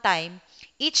at one time,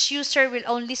 each user will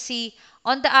only see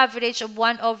on the average of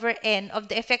 1 over n of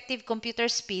the effective computer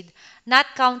speed, not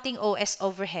counting OS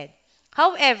overhead.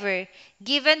 However,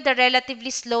 given the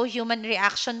relatively slow human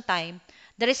reaction time,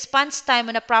 the response time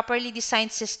on a properly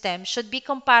designed system should be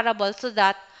comparable to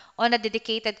that on a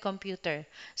dedicated computer.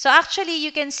 So actually,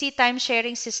 you can see time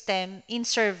sharing system in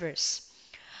servers.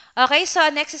 Okay, so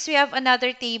next is we have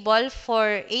another table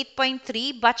for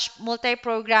 8.3, batch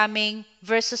multiprogramming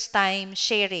versus time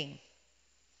sharing.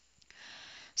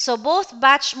 So both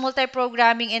batch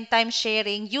multiprogramming and time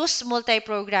sharing use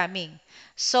multiprogramming.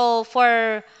 So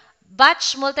for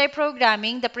batch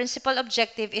multiprogramming, the principal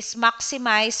objective is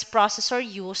maximize processor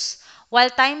use, while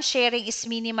time sharing is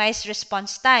minimize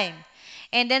response time.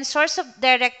 And then source of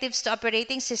directives to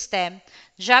operating system,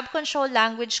 job control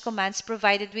language commands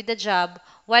provided with the job,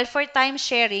 while for time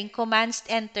sharing, commands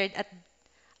entered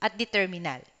at the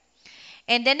terminal.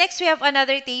 And then next we have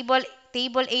another table,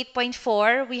 table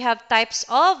 8.4, we have types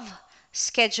of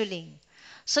scheduling.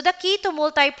 So the key to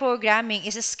multi-programming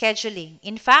is scheduling.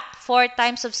 In fact, four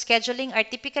types of scheduling are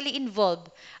typically involved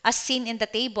as seen in the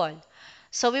table.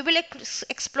 So we will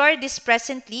explore this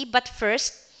presently, but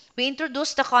first, we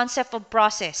introduce the concept of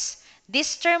process.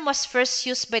 This term was first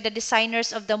used by the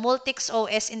designers of the Multics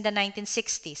OS in the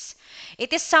 1960s.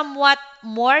 It is somewhat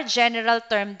more general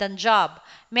term than job.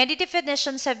 Many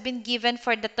definitions have been given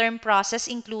for the term process,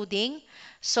 including,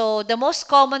 so the most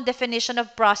common definition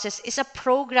of process is a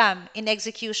program in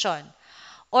execution,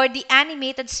 or the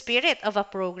animated spirit of a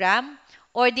program,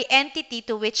 or the entity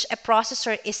to which a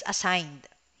processor is assigned.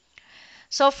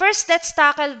 So first, let's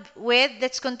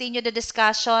continue the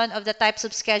discussion of the types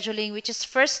of scheduling, which is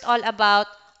first all about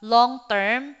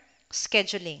long-term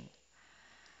scheduling.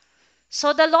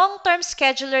 So the long-term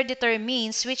scheduler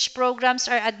determines which programs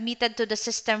are admitted to the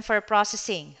system for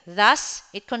processing. Thus,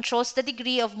 it controls the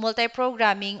degree of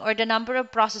multiprogramming or the number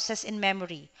of processes in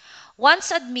memory.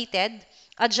 Once admitted,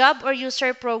 a job or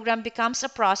user program becomes a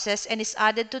process and is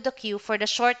added to the queue for the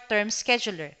short-term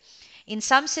scheduler. In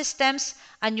some systems,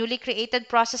 a newly created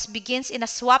process begins in a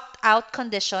swapped-out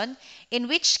condition, in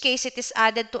which case it is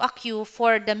added to a queue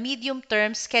for the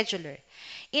medium-term scheduler.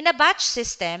 In a batch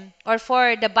system, or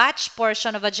for the batch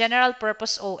portion of a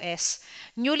general-purpose OS,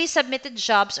 newly submitted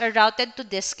jobs are routed to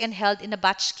disk and held in a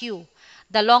batch queue.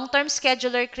 The long-term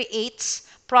scheduler creates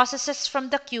processes from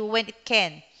the queue when it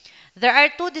can. There are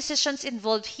two decisions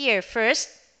involved here. First,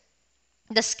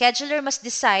 the scheduler must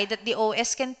decide that the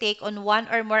OS can take on one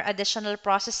or more additional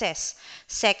processes.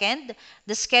 Second,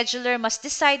 the scheduler must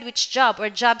decide which job or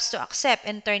jobs to accept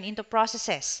and turn into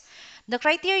processes. The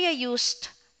criteria used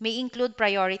may include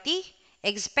priority,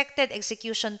 expected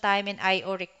execution time, and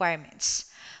I/O requirements.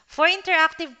 For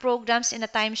interactive programs in a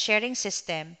time-sharing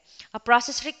system, a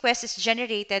process request is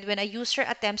generated when a user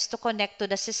attempts to connect to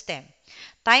the system.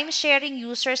 Time-sharing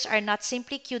users are not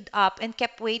simply queued up and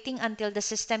kept waiting until the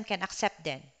system can accept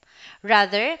them.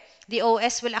 Rather, the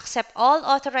OS will accept all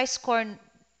authorized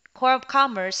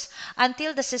comers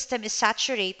until the system is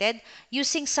saturated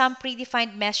using some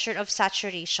predefined measure of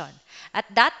saturation. At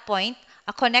that point,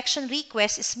 a connection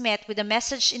request is met with a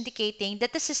message indicating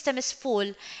that the system is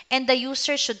full and the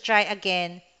user should try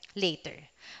again later.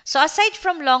 So aside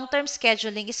from long-term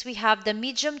scheduling is we have the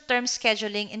medium-term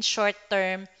scheduling and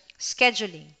short-term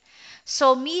scheduling.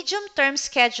 So medium-term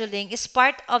scheduling is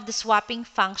part of the swapping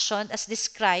function as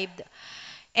described,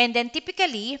 and then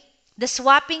typically the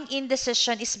swapping in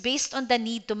decision is based on the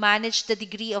need to manage the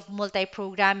degree of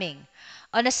multiprogramming.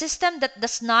 On a system that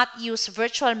does not use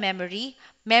virtual memory,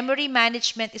 memory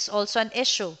management is also an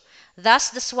issue. Thus,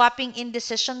 the swapping in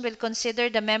decision will consider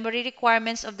the memory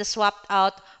requirements of the swapped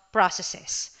out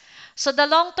processes. So the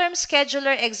long-term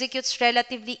scheduler executes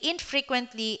relatively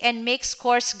infrequently and makes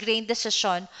coarse-grained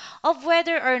decision of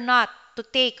whether or not to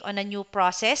take on a new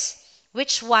process,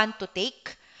 which one to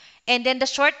take. And then the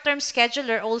short-term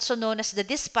scheduler, also known as the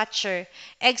dispatcher,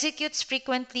 executes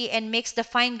frequently and makes the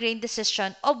fine-grained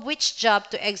decision of which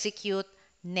job to execute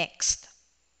next.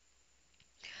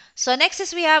 So next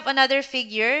is we have another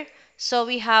figure. So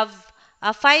we have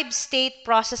a 5-state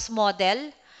process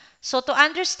model. So to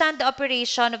understand the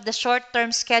operation of the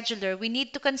short-term scheduler, we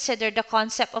need to consider the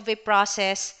concept of a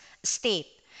process state.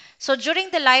 So during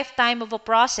the lifetime of a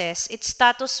process, its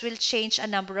status will change a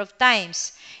number of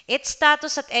times. Its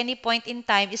status at any point in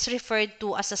time is referred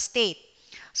to as a state.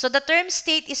 So the term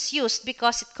state is used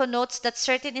because it connotes that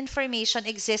certain information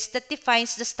exists that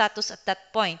defines the status at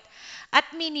that point. At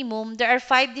minimum, there are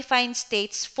 5 defined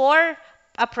states for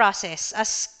a process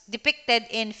as depicted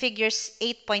in figures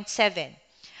 8.7.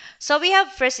 So we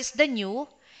have first is the new.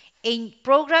 A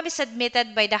program is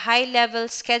admitted by the high-level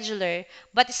scheduler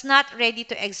but is not ready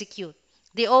to execute.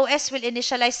 The OS will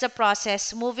initialize the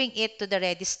process, moving it to the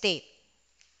ready state.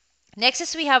 Next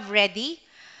is we have ready.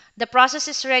 The process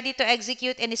is ready to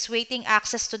execute and is waiting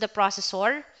access to the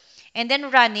processor. And then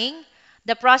running.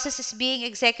 The process is being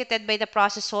executed by the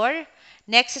processor.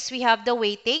 Next is we have the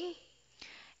waiting.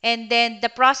 And then the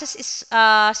process is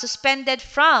suspended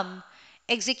from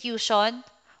execution,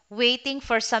 waiting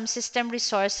for some system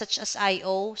resource such as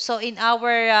I/O. So in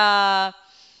our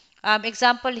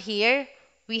example here,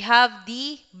 we have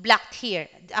the blocked here.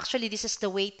 Actually, this is the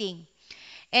waiting.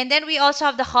 And then we also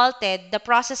have the halted. The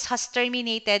process has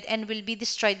terminated and will be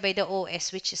destroyed by the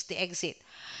OS, which is the exit.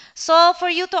 So for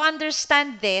you to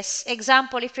understand this,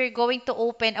 example, if you're going to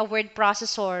open a word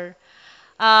processor,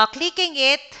 clicking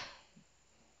it,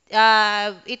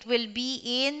 it will be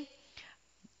in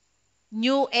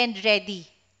new and ready.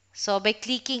 So by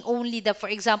clicking only the, for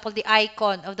example, the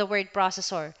icon of the word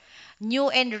processor, new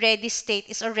and ready state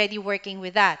is already working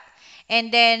with that.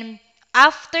 And then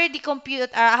after the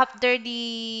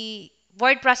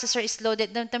word processor is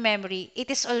loaded into memory,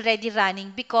 it is already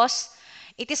running because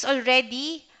it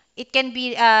can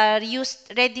be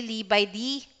used readily by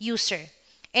the user.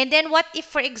 And then what if,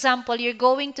 for example, you're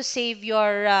going to save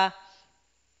your,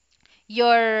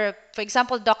 for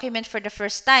example, document for the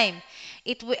first time?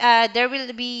 There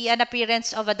will be an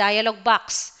appearance of a dialog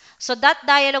box. So that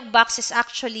dialog box is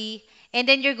actually, and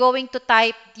then you're going to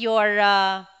type your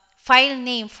file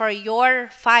name for your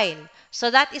file. So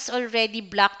that is already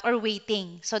blocked or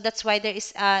waiting. So that's why there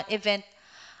is event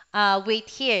wait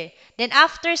here. Then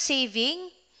after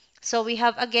saving, so we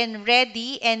have again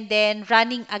ready and then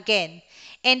running again.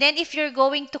 And then if you're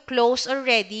going to close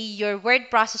already your word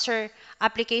processor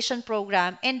application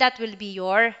program, and that will be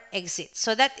your exit.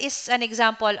 So that is an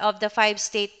example of the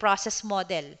 5-state process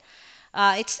model.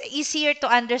 It's easier to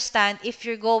understand if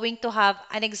you're going to have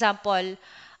an example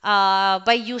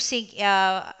by using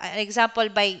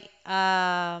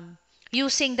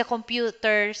using the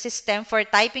computer system for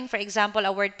typing, for example,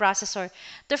 a word processor,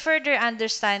 to further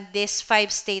understand this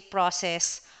 5-state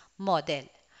process model.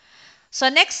 So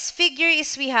next figure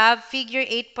is we have figure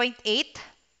 8.8,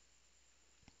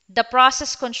 the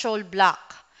process control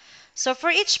block. So for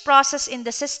each process in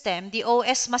the system, the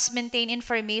OS must maintain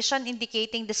information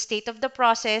indicating the state of the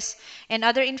process and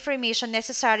other information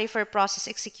necessary for process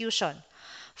execution.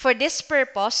 For this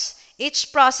purpose,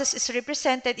 each process is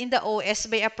represented in the OS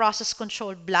by a process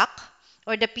control block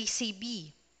or the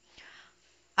PCB.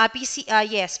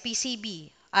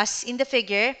 PCB, as in the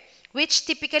figure, which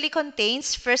typically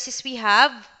contains, first is we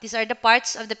have, these are the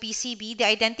parts of the PCB, the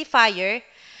identifier.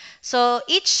 So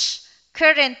each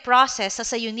current process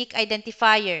has a unique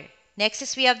identifier. Next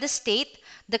is we have the state.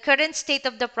 The current state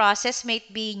of the process may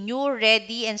be new,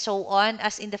 ready, and so on,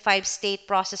 as in the 5-state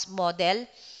process model.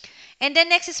 And then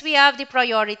next is we have the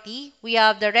priority. We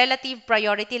have the relative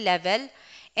priority level.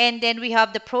 And then we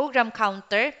have the program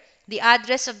counter, the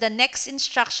address of the next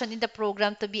instruction in the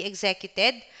program to be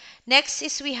executed. Next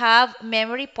is we have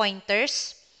memory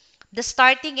pointers, the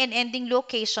starting and ending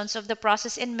locations of the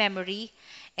process in memory.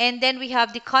 And then we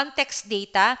have the context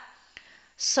data.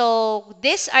 So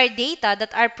these are data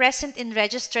that are present in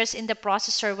registers in the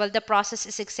processor while the process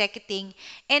is executing,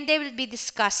 and they will be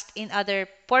discussed in other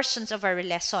portions of our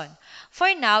lesson.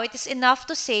 For now, it is enough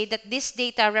to say that these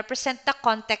data represent the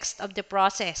context of the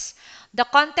process. The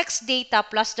context data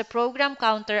plus the program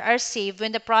counter are saved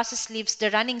when the process leaves the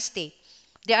running state.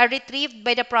 They are retrieved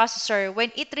by the processor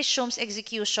when it resumes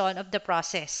execution of the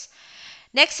process.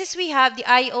 Next is we have the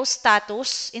I/O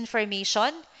status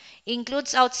information.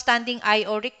 includes outstanding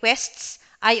I/O requests,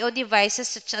 I/O devices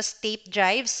such as tape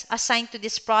drives assigned to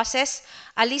this process,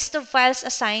 a list of files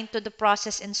assigned to the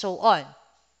process, and so on.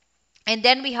 And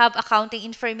then we have accounting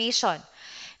information.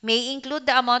 May include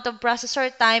the amount of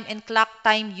processor time and clock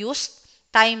time used,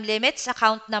 time limits,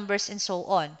 account numbers, and so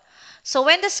on. So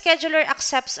when the scheduler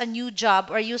accepts a new job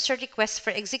or user request for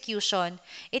execution,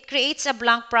 it creates a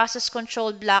blank process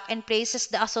control block and places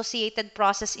the associated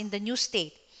process in the new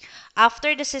state.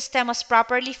 After the system has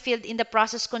properly filled in the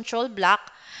process control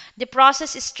block, the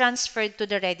process is transferred to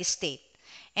the ready state.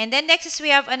 And then next is we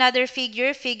have another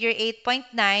figure, figure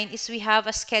 8.9 is we have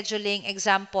a scheduling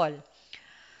example.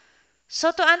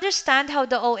 So to understand how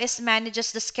the OS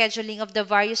manages the scheduling of the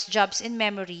various jobs in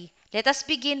memory, let us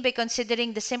begin by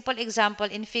considering the simple example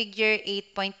in figure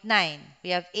 8.9. We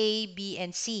have A, B,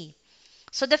 and C.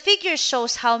 So the figure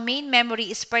shows how main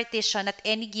memory is partitioned at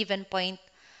any given point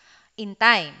in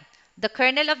time. The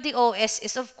kernel of the OS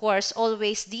is of course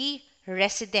always the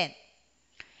resident.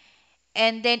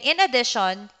 And then in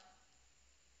addition,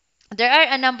 there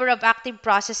are a number of active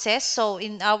processes. So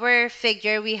in our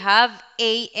figure, we have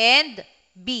A and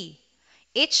B,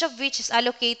 each of which is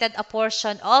allocated a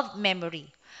portion of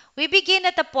memory. We begin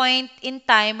at a point in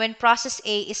time when process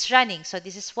A is running. So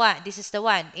this is the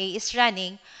one. A is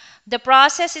running. The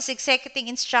process is executing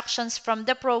instructions from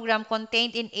the program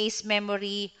contained in A's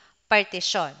memory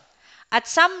partition. At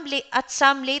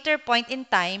some later point in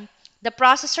time, the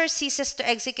processor ceases to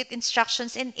execute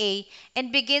instructions in A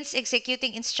and begins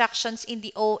executing instructions in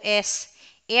the OS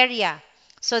area.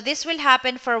 So this will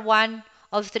happen for one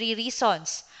of three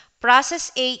reasons.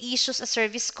 Process A issues a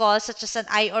service call such as an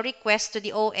I/O request to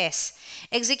the OS.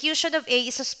 Execution of A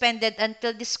is suspended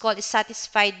until this call is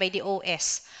satisfied by the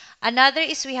OS. Another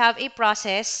is we have a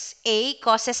process A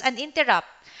causes an interrupt.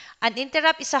 An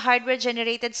interrupt is a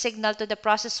hardware-generated signal to the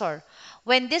processor.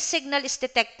 When this signal is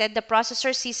detected, the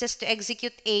processor ceases to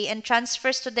execute A and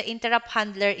transfers to the interrupt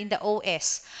handler in the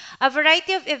OS. A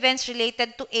variety of events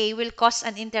related to A will cause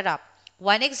an interrupt.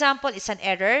 One example is an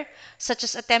error, such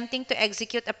as attempting to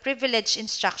execute a privileged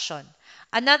instruction.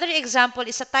 Another example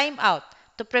is a timeout.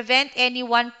 To prevent any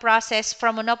one process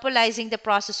from monopolizing the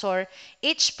processor,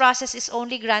 each process is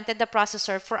only granted the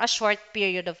processor for a short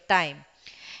period of time.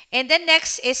 And then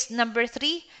next is number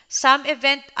 3, some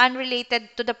event unrelated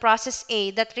to the process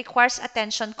A that requires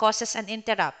attention causes an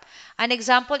interrupt. An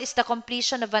example is the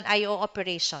completion of an I/O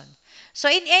operation. So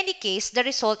in any case, the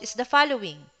result is the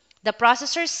following. The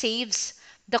processor saves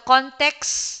the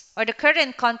context or the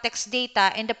current context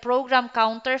data and the program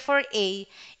counter for A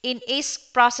in A's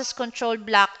process control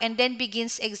block and then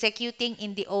begins executing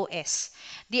in the OS.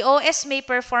 The OS may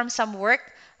perform some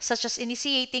work such as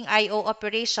initiating I/O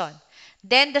operation.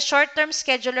 Then the short-term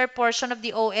scheduler portion of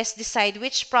the OS decide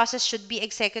which process should be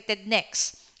executed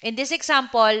next. In this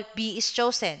example, B is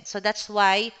chosen. So that's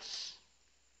why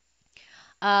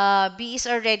B is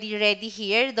already ready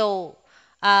here, though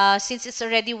since it's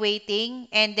already waiting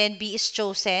and then B is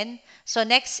chosen. So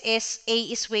next is A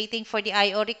is waiting for the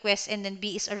I/O request and then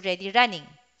B is already running.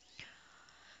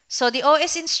 So the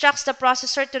OS instructs the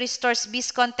processor to restore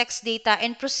B's context data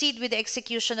and proceed with the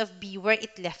execution of B where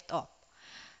it left off.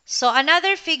 So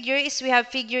another figure is we have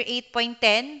figure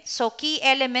 8.10. So key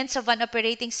elements of an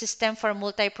operating system for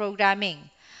multiprogramming.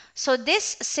 So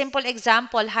this simple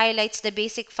example highlights the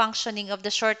basic functioning of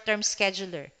the short-term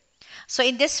scheduler. So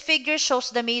in this figure shows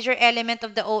the major element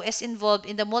of the OS involved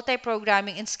in the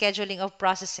multiprogramming and scheduling of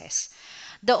processes.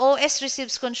 The OS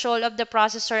receives control of the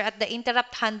processor at the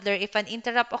interrupt handler if an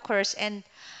interrupt occurs and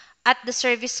at the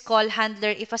service call handler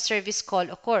if a service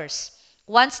call occurs.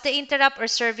 Once the interrupt or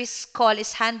service call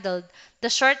is handled, the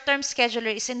short-term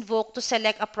scheduler is invoked to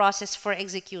select a process for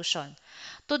execution.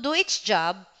 To do its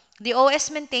job, the OS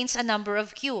maintains a number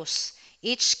of queues.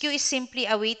 Each queue is simply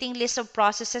a waiting list of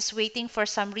processes waiting for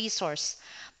some resource.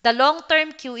 The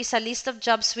long-term queue is a list of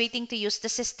jobs waiting to use the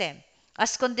system.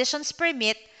 As conditions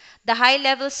permit, the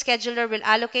high-level scheduler will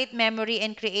allocate memory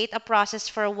and create a process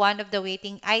for one of the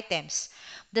waiting items.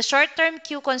 The short-term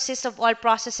queue consists of all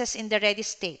processes in the ready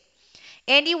state.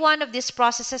 Any one of these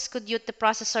processes could use the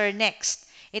processor next.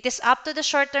 It is up to the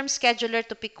short-term scheduler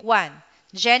to pick one.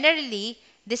 Generally,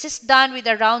 this is done with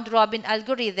a round-robin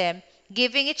algorithm,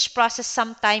 giving each process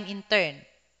some time in turn.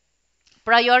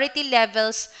 Priority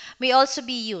levels may also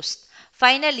be used.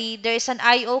 Finally, there is an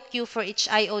I/O queue for each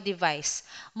I/O device.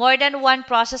 More than one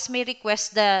process may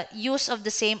request the use of the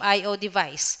same I/O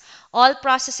device. All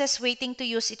processes waiting to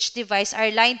use each device are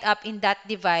lined up in that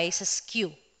device's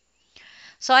queue.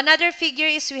 So another figure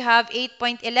is we have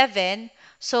 8.11.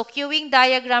 So queuing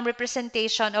diagram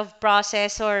representation of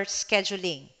process or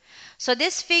scheduling. So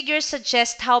this figure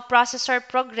suggests how processor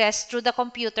progress through the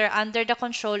computer under the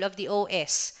control of the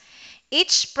OS.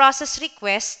 Each process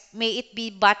request, may it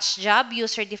be batch job,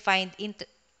 user-defined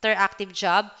interactive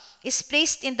job, is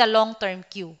placed in the long-term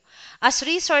queue. As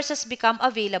resources become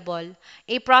available,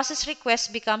 a process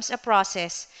request becomes a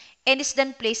process and is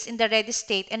then placed in the ready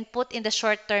state and put in the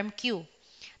short-term queue.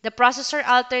 The processor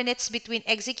alternates between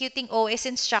executing OS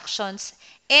instructions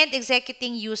and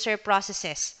executing user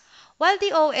processes. While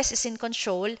the OS is in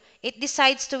control, it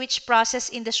decides to which process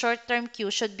in the short-term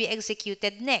queue should be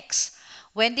executed next.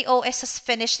 When the OS has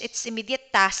finished its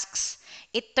immediate tasks,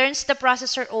 it turns the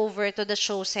processor over to the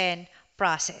chosen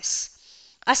process.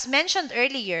 As mentioned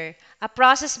earlier, a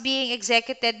process being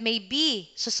executed may be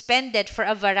suspended for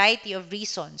a variety of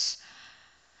reasons.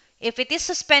 If it is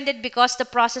suspended because the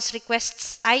process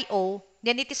requests I/O,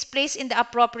 then it is placed in the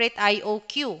appropriate I/O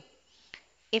queue.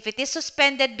 If it is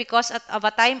suspended because of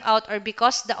a timeout or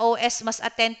because the OS must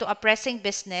attend to a pressing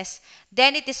business,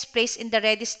 then it is placed in the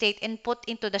ready state and put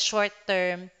into the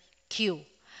short-term queue.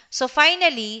 So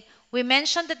finally, we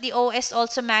mentioned that the OS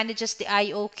also manages the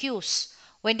I/O queues.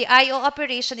 When the I/O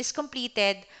operation is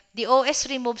completed, the OS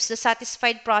removes the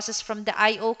satisfied process from the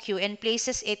I/O queue and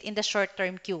places it in the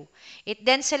short-term queue. It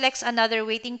then selects another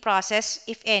waiting process,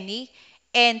 if any,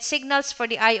 and signals for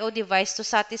the I/O device to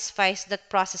satisfy that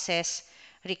process's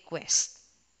request.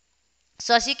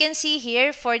 So as you can see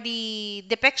here for the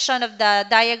depiction of the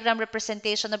diagram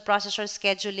representation of processor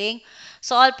scheduling,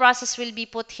 so all process will be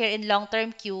put here in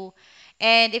long-term queue.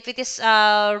 And if it is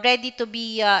ready to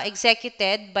be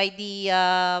executed by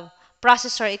the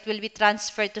processor, it will be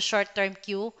transferred to short-term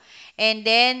queue. And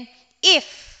then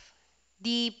if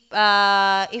the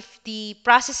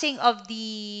processing of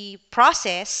the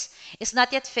process is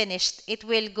not yet finished, it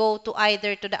will go to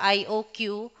either to the I/O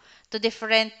queue, to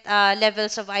different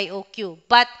levels of I/O queue.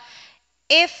 But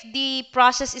if the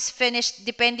process is finished,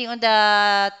 depending on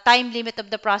the time limit of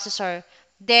the processor,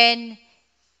 then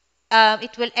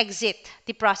it will exit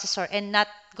the processor and not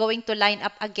going to line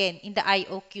up again in the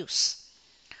I/O queues.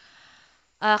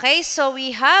 Okay, so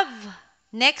we have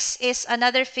next is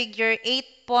another figure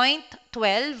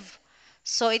 8.12.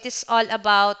 So it is all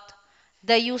about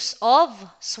the use of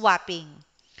swapping.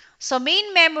 So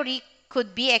main memory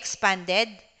could be expanded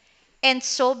and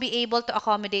so be able to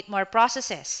accommodate more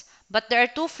processes. But there are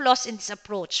two flaws in this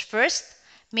approach. First,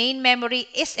 main memory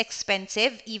is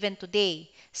expensive even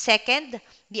today. Second,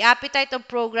 the appetite of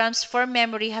programs for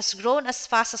memory has grown as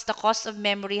fast as the cost of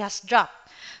memory has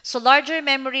dropped. So larger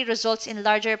memory results in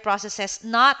larger processes,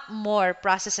 not more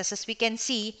processes. As we can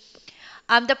see,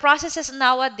 the processes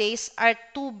nowadays are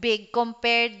too big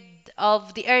compared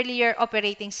of the earlier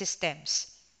operating systems.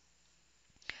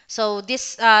 So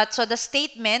so the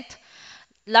statement,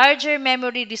 larger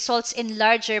memory results in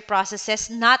larger processes,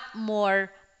 not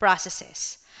more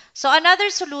processes. So another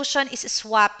solution is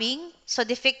swapping. So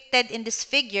depicted in this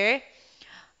figure.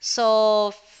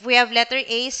 So we have letter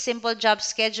A, simple job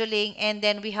scheduling, and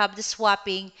then we have the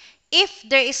swapping if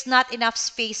there is not enough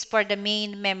space for the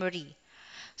main memory.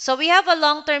 So we have a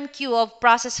long-term queue of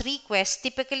process requests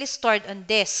typically stored on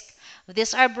disk.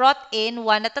 These are brought in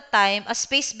one at a time as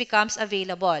space becomes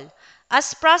available.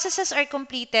 As processes are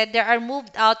completed, they are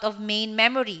moved out of main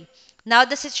memory. Now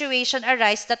the situation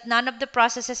arises that none of the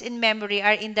processes in memory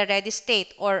are in the ready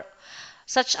state, or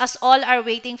such as all are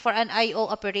waiting for an I/O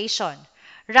operation.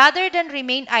 Rather than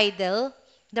remain idle,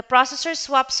 the processor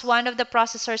swaps one of the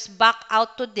processors back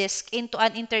out to disk into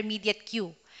an intermediate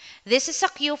queue. This is a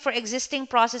queue for existing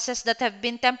processes that have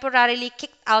been temporarily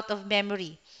kicked out of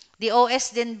memory. The OS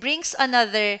then brings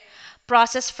another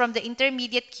process from the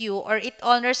intermediate queue, or it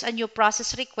honors a new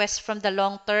process request from the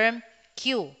long-term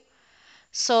queue.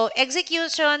 So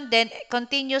execution then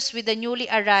continues with the newly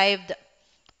arrived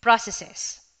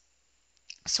processes.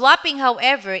 Swapping,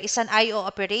 however, is an I/O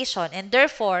operation, and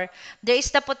therefore, there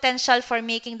is the potential for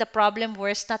making the problem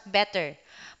worse, not better.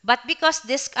 But because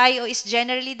disk I/O is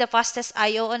generally the fastest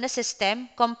I/O on a system,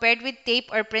 compared with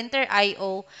tape or printer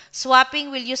I/O,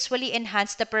 swapping will usually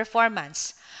enhance the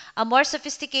performance. A more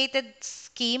sophisticated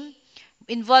scheme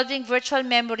involving virtual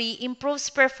memory improves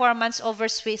performance over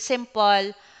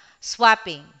simple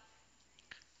swapping.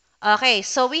 Okay,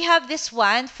 so we have this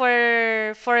one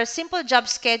for a simple job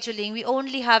scheduling. We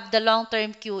only have the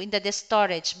long-term queue in the disk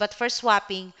storage, but for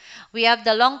swapping, we have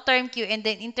the long-term queue and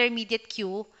then intermediate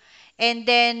queue. And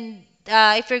then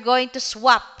if you're going to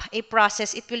swap a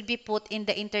process, it will be put in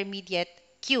the intermediate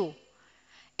queue.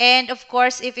 And of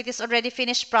course, if it is already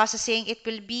finished processing, it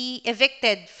will be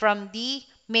evicted from the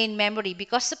main memory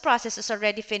because the process is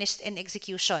already finished in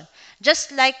execution,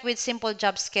 just like with simple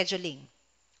job scheduling.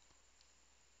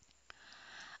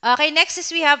 Okay, next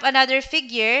is we have another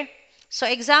figure. So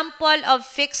example of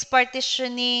fixed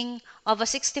partitioning of a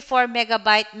 64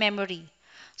 megabyte memory.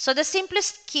 So the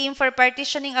simplest scheme for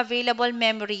partitioning available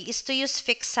memory is to use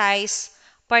fixed size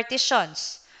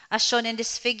partitions, as shown in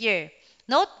this figure.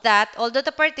 Note that although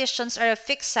the partitions are of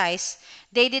fixed size,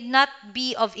 they did not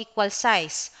be of equal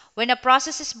size. When a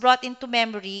process is brought into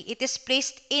memory, it is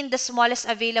placed in the smallest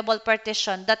available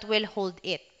partition that will hold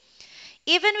it.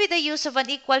 Even with the use of an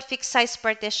equal fixed-size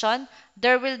partition,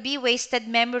 there will be wasted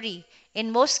memory.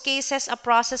 In most cases, a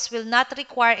process will not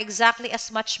require exactly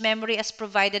as much memory as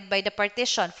provided by the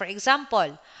partition. For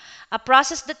example, a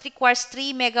process that requires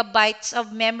 3 megabytes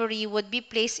of memory would be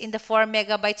placed in the 4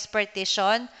 megabytes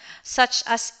partition, such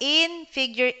as in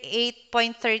figure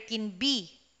 8.13b.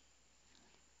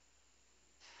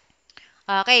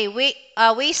 Okay,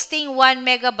 wasting 1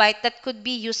 megabyte that could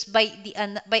be used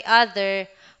by other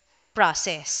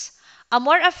process. A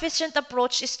more efficient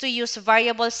approach is to use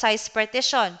variable size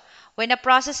partition. When a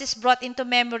process is brought into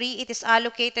memory, it is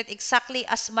allocated exactly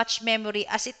as much memory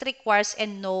as it requires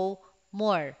and no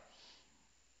more.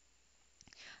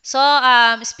 So,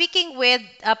 speaking with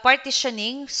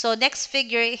partitioning, so next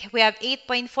figure, we have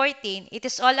 8.14. It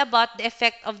is all about the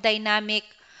effect of dynamic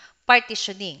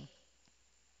partitioning.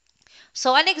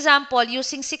 So, an example,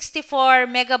 using 64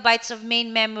 megabytes of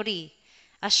main memory,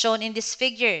 as shown in this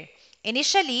figure.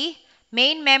 Initially,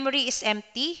 main memory is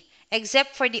empty,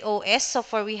 except for the OS, so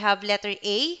for we have letter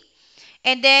A.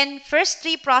 And then, first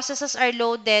three processes are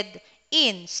loaded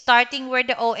in, starting where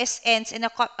the OS ends and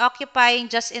occupying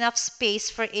just enough space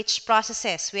for each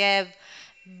processes. We have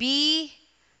B,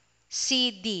 C,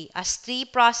 D, as three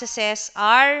processes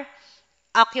are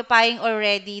occupying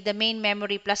already the main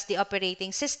memory plus the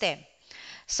operating system.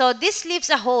 So this leaves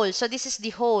a hole. So this is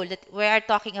the hole that we are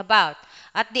talking about.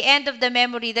 At the end of the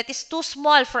memory that is too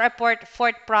small for a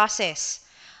fourth process.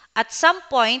 At some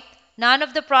point, none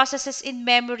of the processes in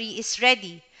memory is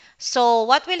ready. So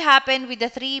what will happen with the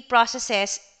three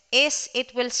processes is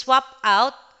it will swap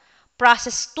out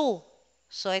process 2.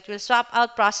 So it will swap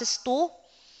out process 2,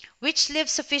 which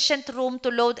leaves sufficient room to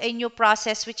load a new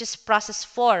process, which is process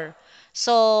 4.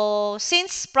 So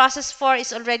since process 4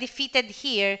 is already fitted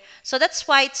here, so that's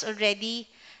why it's already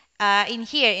in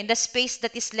here, in the space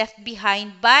that is left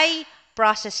behind by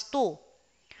process 2.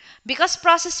 Because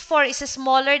process 4 is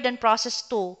smaller than process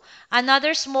 2,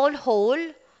 another small hole,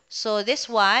 so this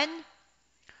one,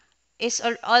 is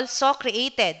also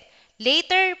created.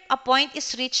 Later, a point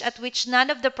is reached at which none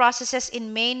of the processes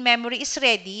in main memory is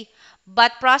ready,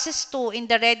 but process 2 in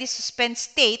the ready suspend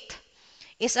state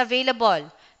is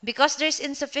available. Because there is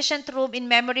insufficient room in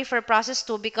memory for process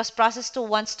 2 because process 2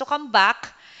 wants to come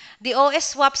back, the OS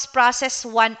swaps process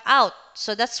 1 out.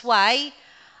 So that's why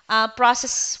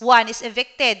process 1 is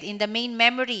evicted in the main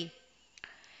memory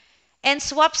and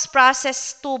swaps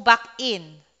process 2 back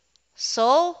in.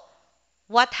 So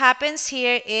what happens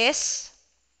here is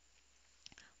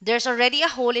there's already a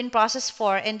hole in process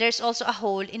 4 and there's also a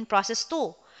hole in process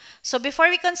 2. So before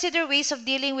we consider ways of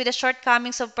dealing with the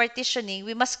shortcomings of partitioning,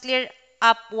 we must clear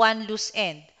up one loose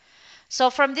end. So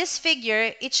from this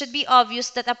figure, it should be obvious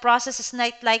that a process is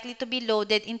not likely to be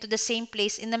loaded into the same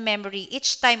place in the memory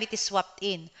each time it is swapped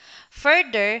in.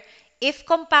 Further, if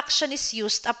compaction is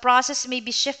used, a process may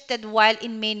be shifted while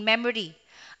in main memory.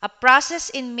 A process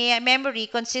in memory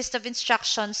consists of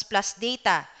instructions plus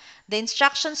data. The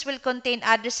instructions will contain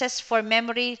addresses for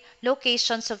memory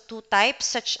locations of two types,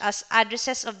 such as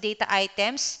addresses of data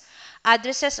items,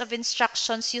 addresses of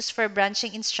instructions used for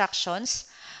branching instructions,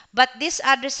 but these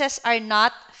addresses are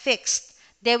not fixed.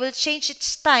 They will change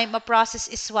each time a process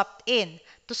is swapped in.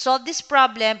 To solve this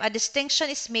problem, a distinction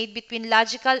is made between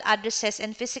logical addresses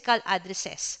and physical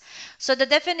addresses. So the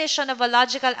definition of a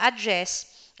logical address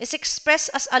is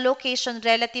expressed as a location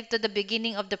relative to the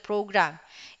beginning of the program.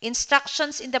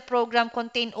 Instructions in the program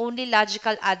contain only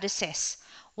logical addresses,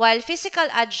 while physical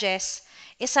address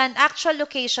is an actual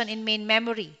location in main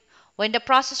memory. When the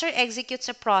processor executes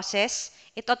a process,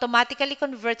 it automatically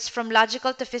converts from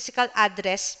logical to physical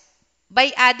address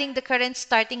by adding the current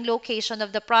starting location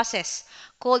of the process,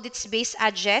 called its base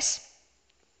address,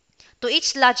 to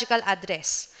each logical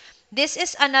address. This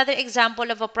is another example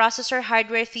of a processor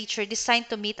hardware feature designed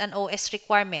to meet an OS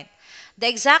requirement. The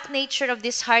exact nature of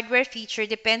this hardware feature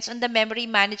depends on the memory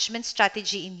management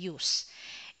strategy in use.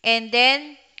 And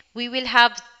then we will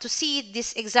have to see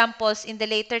these examples in the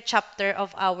later chapter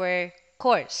of our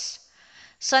course.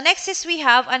 So next is we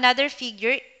have another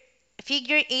figure,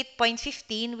 figure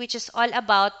 8.15, which is all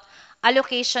about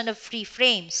allocation of free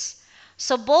frames.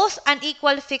 So both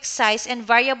unequal fixed size and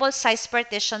variable size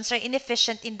partitions are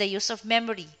inefficient in the use of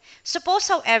memory. Suppose,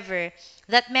 however,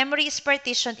 that memory is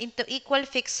partitioned into equal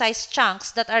fixed size chunks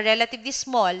that are relatively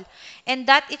small, and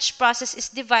that each process is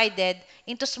divided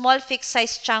into small fixed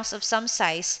size chunks of some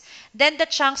size, then the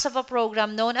chunks of a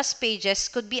program known as pages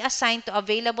could be assigned to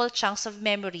available chunks of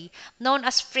memory known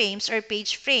as frames or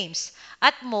page frames.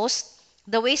 At most,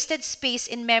 the wasted space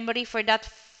in memory for that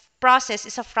process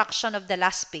is a fraction of the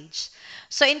last page.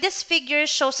 So in this figure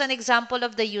shows an example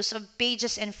of the use of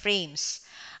pages and frames.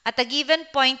 At a given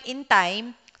point in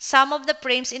time, some of the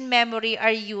frames in memory are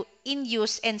in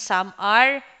use and some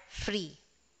are free.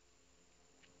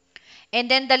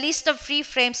 And then the list of free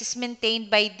frames is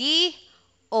maintained by the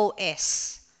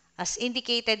OS as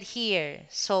indicated here.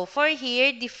 So for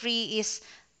here, the free is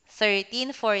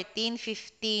 13, 14,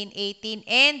 15, 18,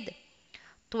 and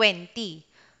 20.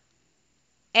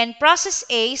 And process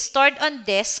A stored on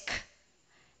disk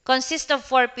consists of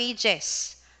 4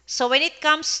 pages. So when it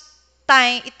comes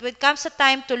a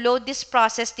time to load this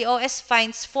process, the OS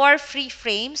finds 4 free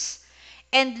frames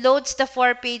and loads the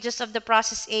 4 pages of the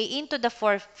process A into the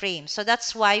 4 frames. So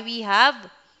that's why we have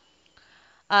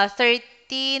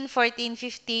 13, 14,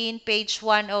 15, page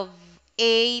 1 of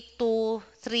A, 2,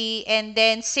 3, and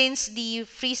then since the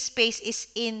free space is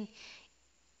in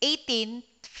 18th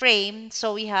frame,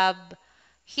 so we have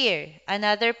here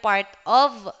another part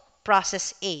of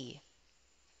process A.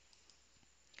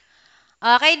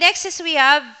 Okay, next is we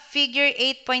have figure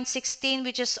 8.16,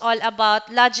 which is all about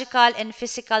logical and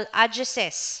physical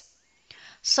addresses.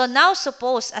 So now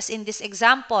suppose, as in this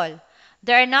example,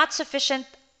 there are not sufficient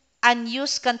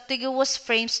unused contiguous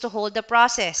frames to hold the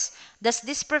process. Does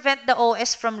this prevent the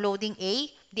OS from loading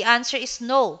A? The answer is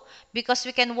no, because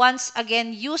we can once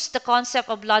again use the concept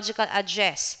of logical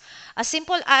address. A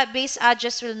simple base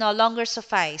address will no longer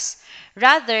suffice.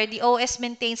 Rather, the OS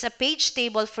maintains a page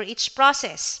table for each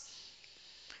process.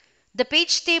 The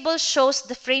page table shows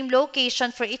the frame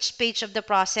location for each page of the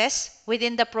process.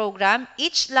 Within the program,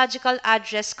 each logical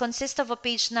address consists of a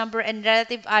page number and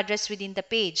relative address within the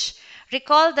page.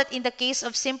 Recall that in the case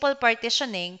of simple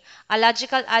partitioning, a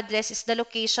logical address is the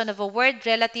location of a word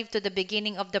relative to the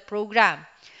beginning of the program.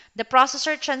 The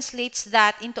processor translates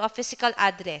that into a physical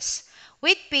address.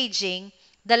 With paging,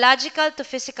 the logical to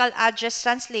physical address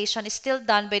translation is still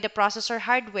done by the processor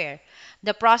hardware.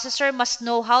 The processor must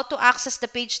know how to access the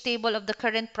page table of the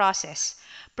current process.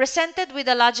 Presented with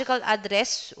a logical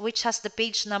address, which has the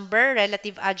page number,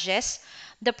 relative address,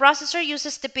 the processor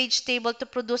uses the page table to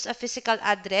produce a physical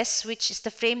address, which is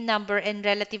the frame number and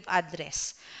relative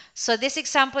address. So this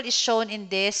example is shown in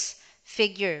this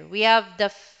figure. We have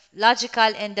the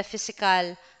logical and the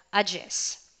physical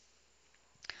address.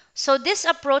 So this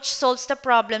approach solves the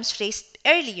problems raised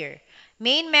earlier.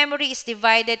 Main memory is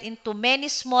divided into many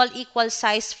small equal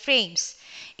size frames.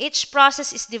 Each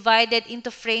process is divided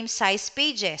into frame size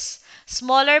pages.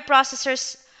 Smaller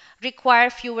processors require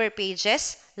fewer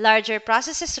pages. Larger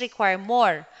processes require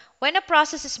more. When a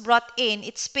process is brought in,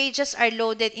 its pages are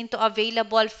loaded into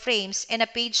available frames and a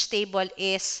page table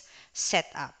is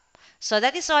set up. So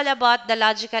that is all about the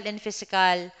logical and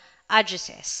physical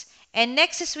addresses. And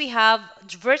next is we have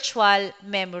virtual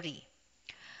memory.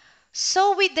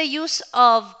 So with the use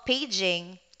of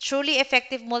paging, truly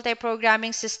effective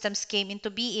multiprogramming systems came into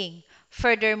being.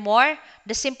 Furthermore,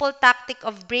 the simple tactic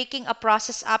of breaking a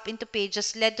process up into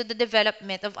pages led to the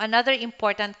development of another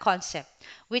important concept,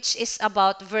 which is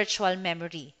about virtual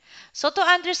memory. So to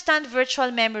understand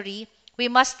virtual memory, we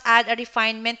must add a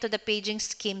refinement to the paging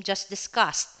scheme just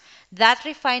discussed. That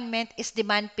refinement is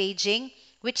demand paging,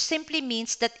 which simply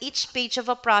means that each page of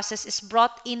a process is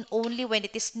brought in only when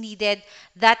it is needed,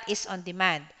 that is on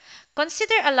demand.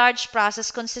 Consider a large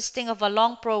process consisting of a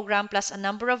long program plus a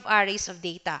number of arrays of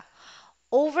data.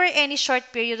 Over any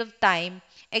short period of time,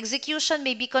 execution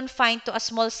may be confined to a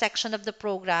small section of the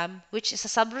program, which is a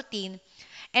subroutine,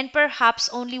 and perhaps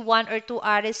only one or two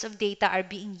arrays of data are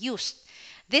being used.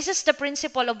 This is the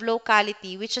principle of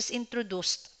locality which is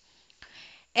introduced.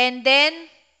 And then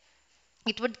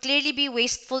it would clearly be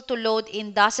wasteful to load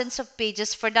in dozens of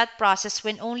pages for that process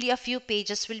when only a few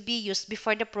pages will be used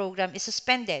before the program is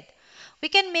suspended. We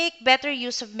can make better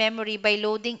use of memory by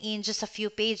loading in just a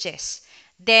few pages.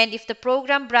 Then, if the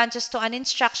program branches to an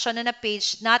instruction on a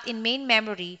page not in main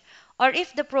memory, or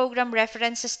if the program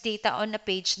references data on a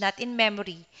page not in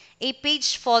memory, a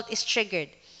page fault is triggered.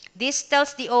 This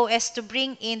tells the OS to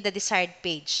bring in the desired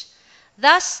page.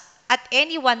 Thus, at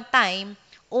any one time,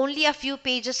 only a few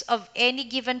pages of any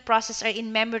given process are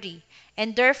in memory,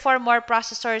 and therefore more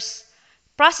processes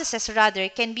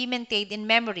can be maintained in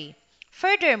memory.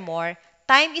 Furthermore,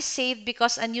 time is saved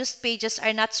because unused pages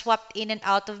are not swapped in and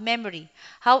out of memory.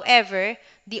 However,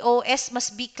 the OS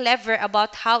must be clever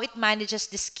about how it manages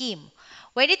the scheme.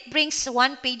 When it brings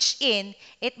one page in,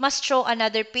 it must throw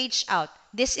another page out.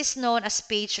 This is known as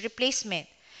page replacement.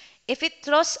 If it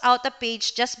throws out a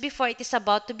page just before it is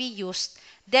about to be used,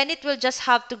 then it will just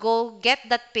have to go get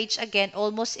that page again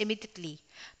almost immediately.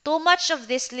 Too much of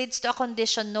this leads to a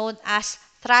condition known as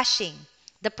thrashing.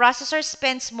 The processor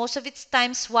spends most of its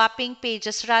time swapping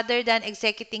pages rather than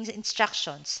executing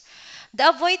instructions. The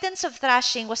avoidance of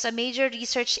thrashing was a major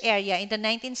research area in the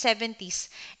 1970s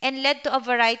and led to a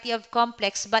variety of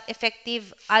complex but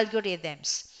effective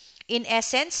algorithms. In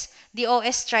essence, the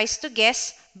OS tries to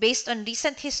guess, based on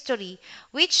recent history,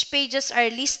 which pages are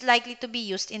least likely to be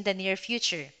used in the near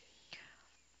future.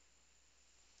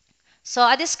 So,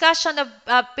 a discussion of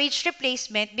page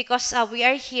replacement, because we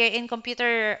are here in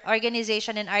computer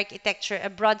organization and architecture, a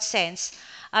broad sense,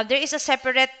 there is a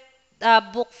separate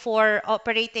book for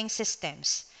operating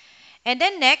systems. And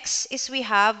then next is we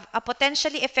have a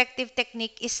potentially effective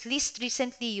technique is least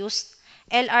recently used,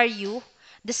 LRU,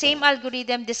 the same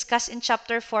algorithm discussed in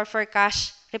chapter 4 for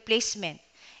cache replacement.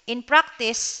 In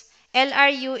practice,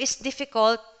 LRU is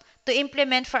difficult to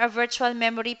implement for a virtual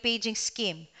memory paging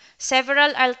scheme.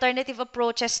 Several alternative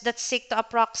approaches that seek to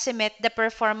approximate the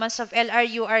performance of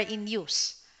LRU are in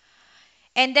use.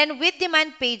 And then with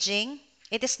demand paging,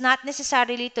 it is not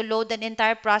necessarily to load an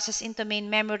entire process into main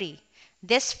memory.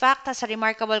 This fact has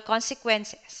remarkable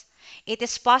consequences. It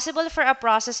is possible for a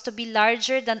process to be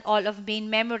larger than all of main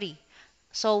memory.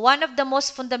 So one of the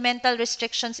most fundamental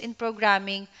restrictions in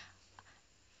programming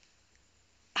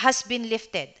has been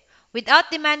lifted.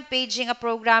 Without demand paging, a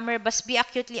programmer must be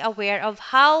acutely aware of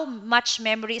how much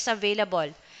memory is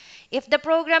available. If the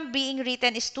program being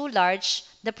written is too large,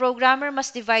 the programmer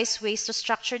must devise ways to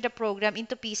structure the program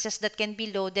into pieces that can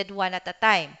be loaded one at a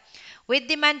time. With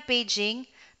demand paging,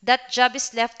 that job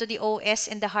is left to the OS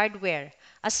and the hardware.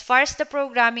 As far as the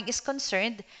programming is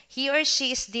concerned, he or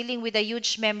she is dealing with a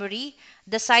huge memory,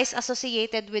 the size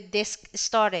associated with disk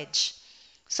storage.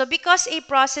 So because a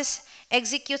process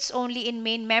executes only in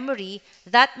main memory,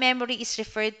 that memory is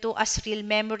referred to as real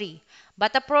memory.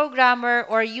 But a programmer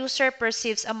or user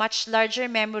perceives a much larger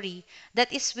memory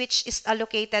that is which is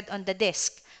allocated on the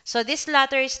disk. So this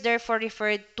latter is therefore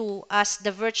referred to as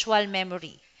the virtual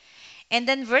memory. And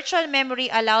then virtual memory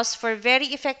allows for very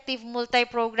effective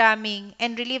multi-programming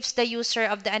and relieves the user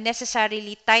of the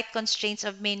unnecessarily tight constraints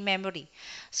of main memory.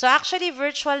 So actually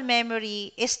virtual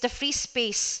memory is the free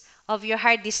space of your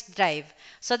hard disk drive.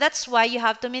 So that's why you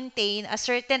have to maintain a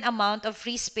certain amount of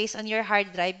free space on your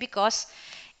hard drive, because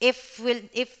if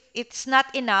it's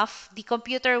not enough, the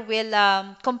computer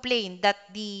will complain that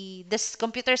this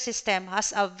computer system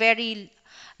has a very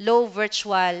low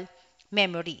virtual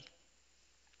memory.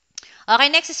 Okay,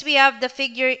 next is we have the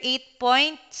figure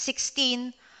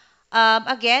 8.16.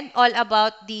 Again, all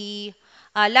about the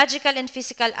logical and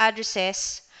physical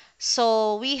addresses.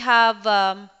 So we have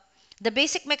the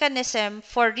basic mechanism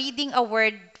for reading a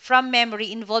word from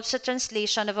memory involves the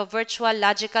translation of a virtual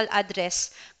logical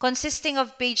address consisting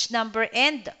of page number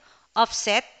and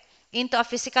offset into a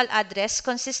physical address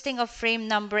consisting of frame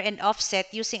number and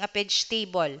offset using a page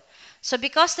table. So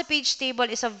because the page table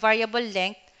is of variable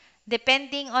length,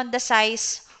 depending on the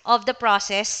size of the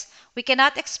process, we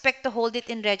cannot expect to hold it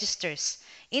in registers.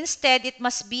 Instead, it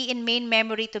must be in main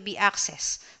memory to be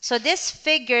accessed. So this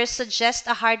figure suggests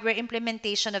a hardware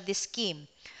implementation of this scheme.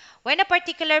 When a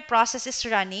particular process is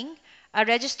running, a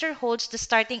register holds the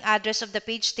starting address of the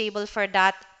page table for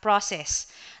that process.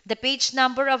 The page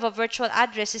number of a virtual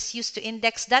address is used to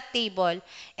index that table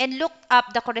and look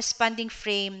up the corresponding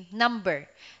frame number.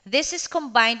 This is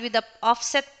combined with the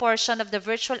offset portion of the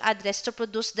virtual address to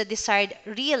produce the desired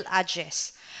real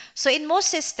address. So in most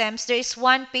systems, there is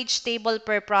one page table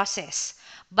per process,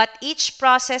 but each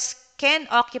process can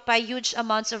occupy huge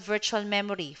amounts of virtual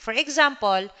memory. For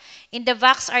example, in the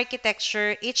VAX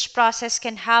architecture, each process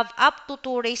can have up to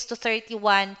 2 raised to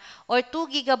 31 or 2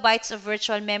 gigabytes of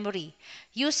virtual memory.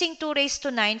 Using 2 raised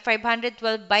to 9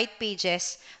 512 byte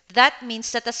pages, that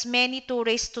means that as many 2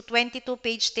 raised to 22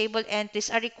 page table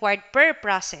entries are required per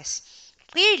process.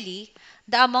 Clearly,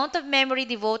 the amount of memory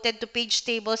devoted to page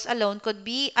tables alone could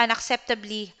be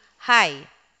unacceptably high.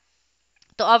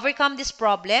 To overcome this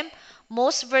problem,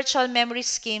 most virtual memory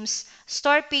schemes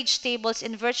store page tables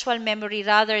in virtual memory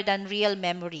rather than real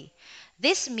memory.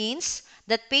 This means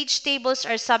that page tables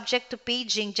are subject to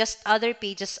paging just other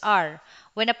pages are.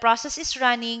 When a process is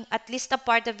running, at least a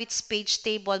part of its page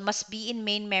table must be in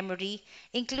main memory,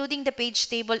 including the page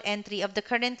table entry of the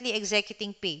currently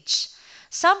executing page.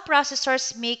 Some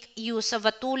processors make use of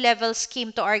a two-level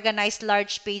scheme to organize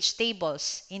large page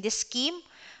tables. In this scheme,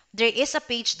 there is a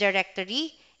page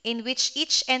directory in which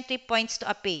each entry points to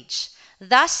a page.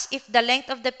 Thus, if the length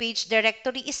of the page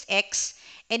directory is X,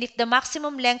 and if the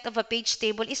maximum length of a page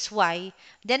table is Y,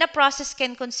 then a process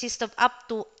can consist of up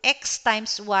to X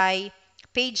times Y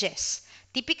pages.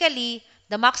 Typically,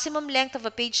 the maximum length of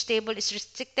a page table is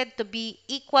restricted to be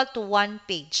equal to one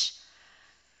page.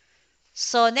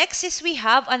 So next is we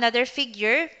have another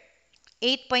figure,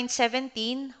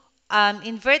 8.17,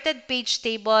 inverted page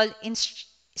table in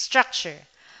structure.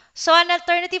 So an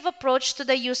alternative approach to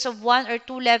the use of one or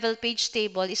two level page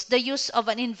table is the use of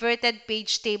an inverted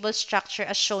page table structure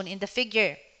as shown in the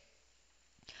figure.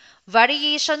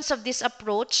 Variations of this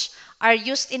approach are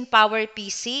used in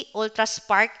PowerPC,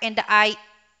 UltraSpark, and the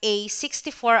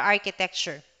IA64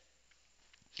 architecture.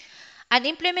 An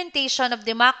implementation of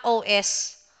the Mac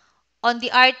OS on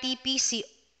the RTPC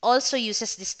also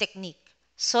uses this technique.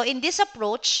 So in this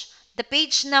approach, the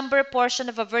page number portion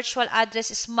of a virtual address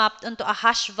is mapped onto a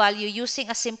hash value using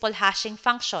a simple hashing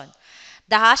function.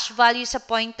 The hash value is a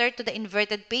pointer to the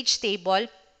inverted page table,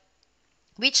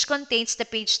 which contains the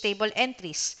page table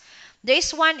entries. There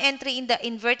is one entry in the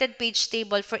inverted page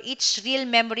table for each real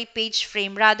memory page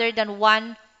frame rather than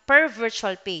one per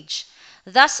virtual page.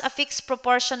 Thus, a fixed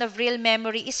proportion of real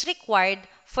memory is required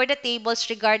for the tables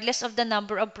regardless of the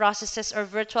number of processes or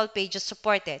virtual pages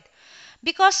supported.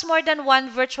 Because more than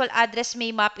one virtual address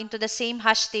may map into the same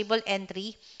hash table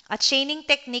entry, a chaining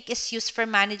technique is used for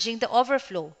managing the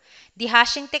overflow. The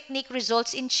hashing technique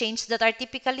results in chains that are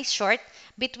typically short,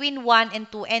 between 1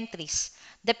 and 2 entries.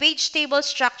 The page table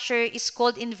structure is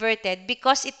called inverted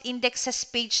because it indexes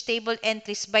page table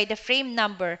entries by the frame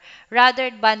number rather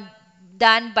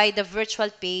than by the virtual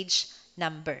page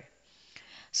number.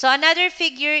 So another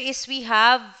figure is we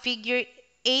have figure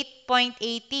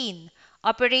 8.18,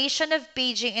 operation of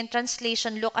paging and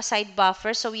translation look-aside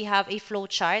buffer. So we have a flow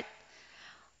chart.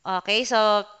 Okay,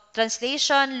 so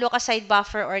translation look-aside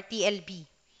buffer or TLB.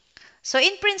 So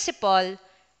in principle,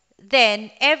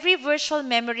 then every virtual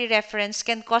memory reference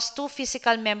can cause two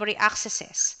physical memory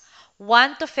accesses,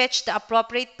 one to fetch the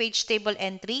appropriate page table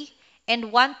entry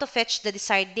and one to fetch the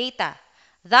desired data.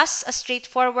 Thus, a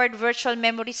straightforward virtual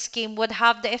memory scheme would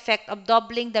have the effect of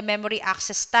doubling the memory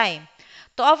access time.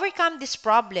 To overcome this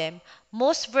problem,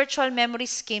 most virtual memory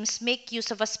schemes make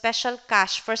use of a special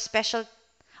cache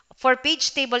for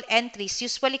page table entries,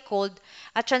 usually called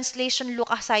a translation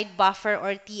look-aside buffer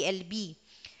or TLB.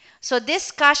 So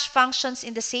this cache functions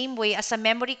in the same way as a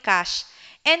memory cache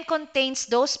and contains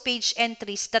those page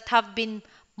entries that have been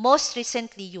most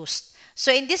recently used.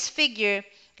 So in this figure,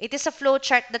 it is a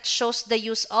flowchart that shows the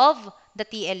use of the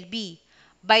TLB.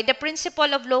 By the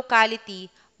principle of locality,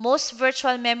 most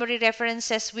virtual memory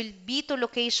references will be to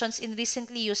locations in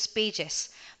recently used pages.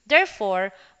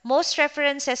 Therefore, most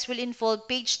references will involve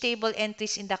page table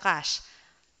entries in the cache.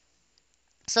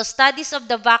 So studies of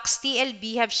the VAX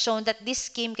TLB have shown that this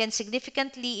scheme can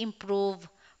significantly improve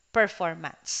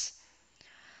performance.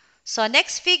 So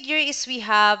next figure is we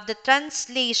have the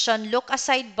translation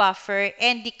look-aside buffer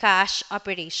and the cache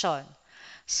operation.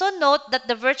 So note that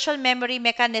the virtual memory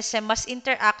mechanism must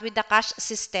interact with the cache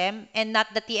system and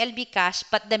not the TLB cache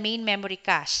but the main memory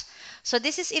cache. So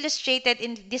this is illustrated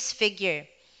in this figure.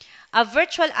 A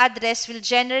virtual address will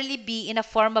generally be in a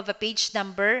form of a page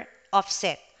number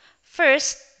offset.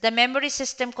 First, the memory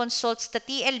system consults the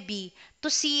TLB to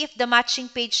see if the matching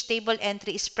page table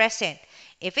entry is present.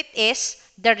 If it is,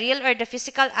 the real or the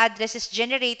physical address is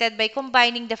generated by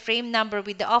combining the frame number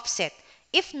with the offset.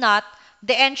 If not,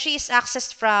 the entry is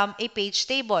accessed from a page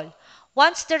table.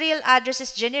 Once the real address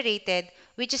is generated,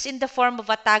 which is in the form of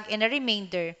a tag and a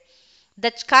remainder,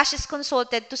 the cache is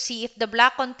consulted to see if the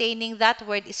block containing that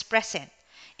word is present.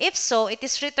 If so, it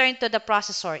is returned to the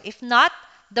processor. If not,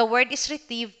 the word is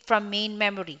retrieved from main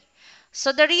memory.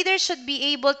 So the reader should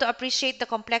be able to appreciate the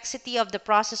complexity of the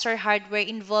processor hardware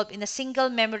involved in a single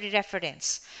memory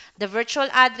reference. The virtual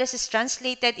address is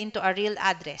translated into a real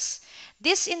address.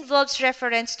 This involves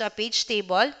reference to a page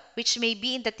table, which may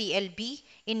be in the TLB,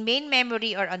 in main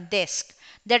memory, or on disk.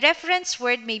 The reference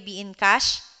word may be in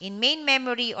cache, in main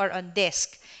memory, or on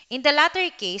disk. In the latter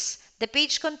case, the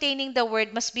page containing the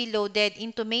word must be loaded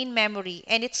into main memory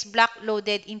and its block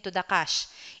loaded into the cache.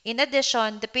 In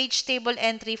addition, the page table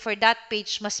entry for that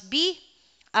page must be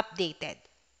updated.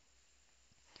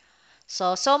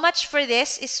 So much for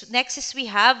this. Next is we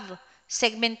have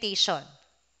segmentation.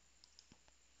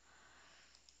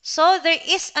 So there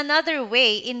is another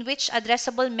way in which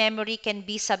addressable memory can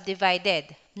be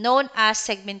subdivided, known as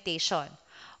segmentation.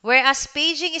 Whereas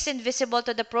paging is invisible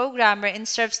to the programmer and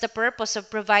serves the purpose of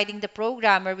providing the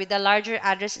programmer with a larger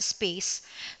address space,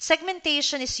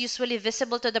 segmentation is usually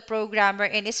visible to the programmer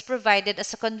and is provided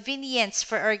as a convenience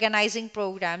for organizing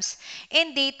programs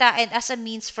and data and as a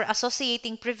means for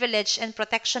associating privilege and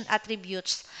protection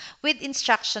attributes with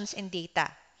instructions and data.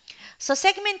 So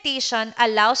segmentation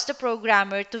allows the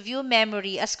programmer to view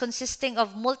memory as consisting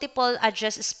of multiple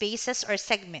address spaces or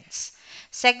segments.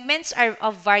 Segments are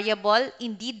of variable,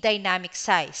 indeed dynamic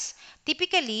size.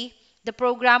 Typically, the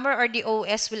programmer or the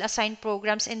OS will assign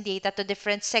programs and data to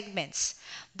different segments.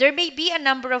 There may be a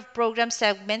number of program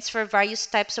segments for various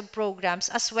types of programs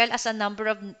as well as a number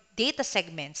of data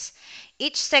segments.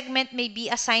 Each segment may be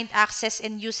assigned access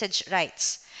and usage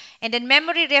rights. And then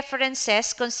memory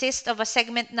references consist of a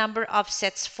segment number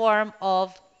offsets form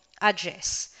of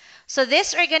address. So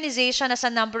this organization has a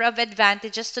number of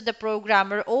advantages to the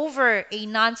programmer over a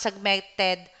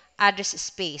non-segmented address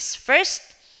space. First,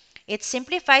 it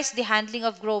simplifies the handling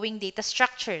of growing data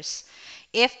structures.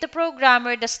 If the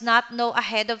programmer does not know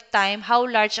ahead of time how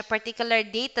large a particular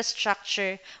data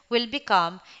structure will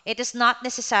become, it is not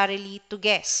necessarily to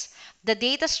guess. The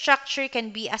data structure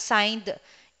can be assigned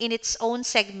in its own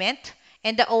segment,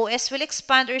 and the OS will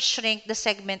expand or shrink the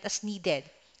segment as needed.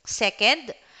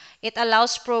 Second, it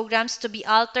allows programs to be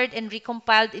altered and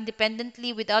recompiled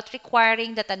independently without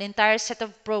requiring that an entire set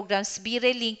of programs be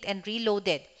relinked and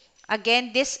reloaded.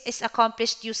 Again, this is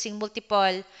accomplished using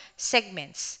multiple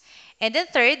segments. And then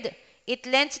third, it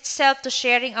lends itself to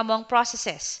sharing among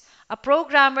processes. A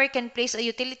programmer can place a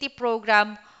utility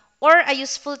program or a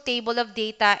useful table of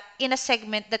data in a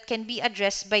segment that can be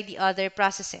addressed by the other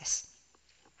processes.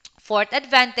 Fourth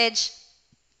advantage,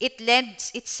 it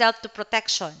lends itself to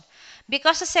protection.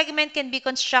 Because a segment can be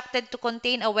constructed to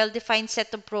contain a well-defined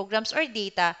set of programs or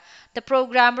data, the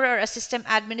programmer or a system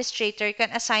administrator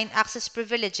can assign access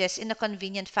privileges in a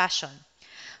convenient fashion.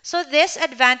 So these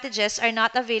advantages are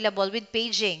not available with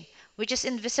paging, which is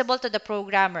invisible to the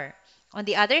programmer. On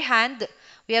the other hand,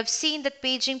 we have seen that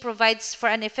paging provides for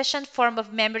an efficient form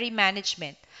of memory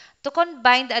management. To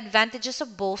combine the advantages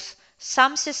of both,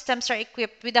 some systems are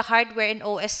equipped with the hardware and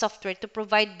OS software to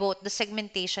provide both the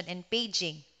segmentation and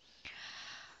paging.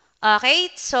 Okay,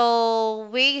 so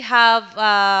we have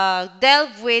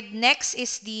delved with next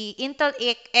is the Intel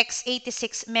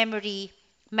x86 memory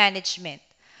management.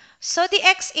 So the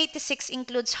x86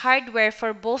 includes hardware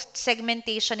for both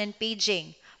segmentation and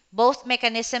paging. Both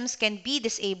mechanisms can be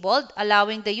disabled,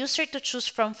 allowing the user to choose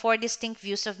from four distinct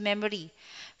views of memory.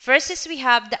 First is we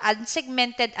have the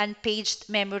unsegmented unpaged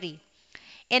memory.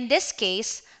 In this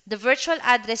case, the virtual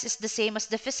address is the same as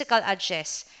the physical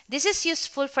address. This is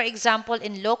useful, for example,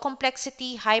 in low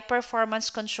complexity, high performance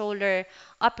controller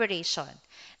operation.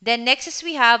 Then next is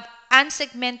we have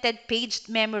unsegmented paged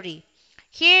memory.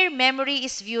 Here, memory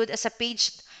is viewed as a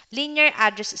paged linear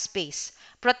address space.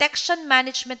 Protection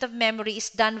management of memory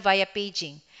is done via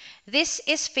paging. This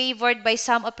is favored by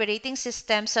some operating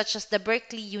systems such as the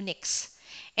Berkeley Unix.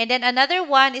 And then another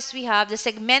one is we have the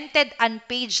segmented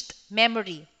unpaged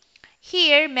memory.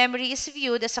 Here, memory is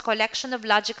viewed as a collection of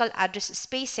logical address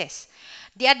spaces.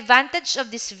 The advantage of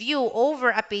this view over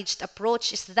a paged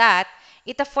approach is that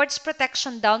it affords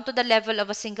protection down to the level of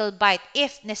a single byte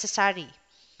if necessary.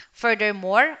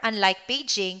 Furthermore, unlike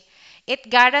paging, it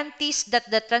guarantees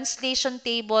that the translation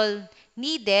table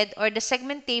needed or the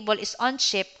segment table is on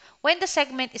chip when the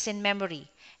segment is in memory.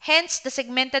 Hence, the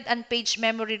segmented unpaged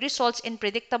memory results in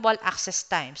predictable access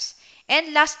times.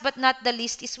 And last but not the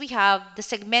least is we have the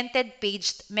segmented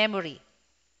paged memory.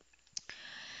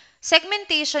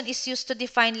 Segmentation is used to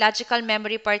define logical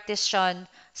memory partition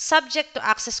subject to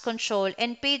access control,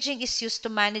 and paging is used to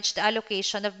manage the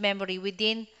allocation of memory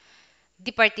within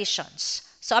the partitions.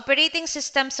 So operating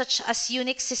systems such as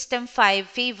Unix System 5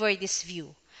 favor this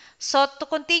view. So to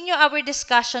continue our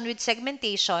discussion with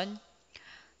segmentation,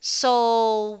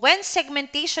 so when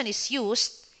segmentation is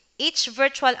used, each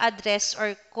virtual address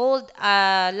or called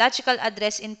logical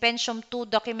address in Pentium 2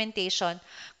 documentation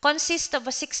consists of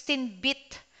a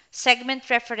 16-bit segment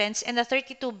reference and a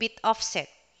 32-bit offset.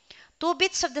 2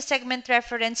 bits of the segment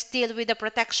reference deal with the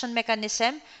protection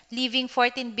mechanism, leaving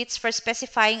 14 bits for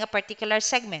specifying a particular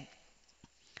segment.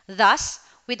 Thus,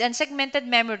 with unsegmented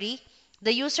memory,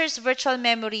 the user's virtual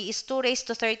memory is 2 raised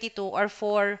to 32 or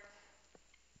 4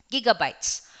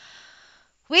 gigabytes.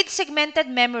 With segmented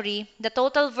memory, the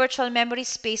total virtual memory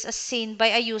space as seen by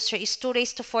a user is 2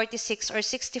 raised to 46 or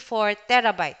 64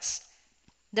 terabytes.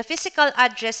 The physical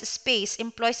address space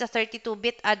employs a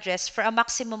 32-bit address for a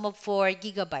maximum of 4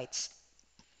 gigabytes.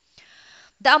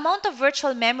 The amount of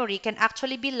virtual memory can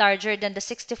actually be larger than the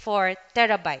 64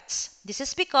 terabytes. This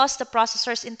is because the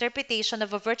processor's interpretation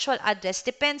of a virtual address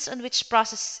depends on which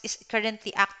process is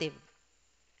currently active.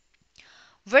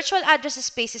 Virtual address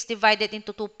space is divided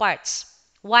into two parts.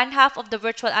 One half of the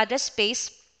virtual address space,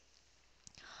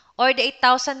 or the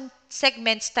 8,000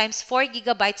 segments times 4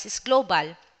 gigabytes, is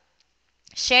global,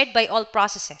 shared by all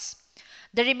processes.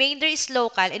 The remainder is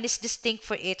local and is distinct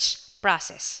for each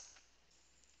process.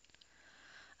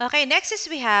 Okay, next is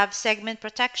we have segment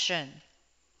protection.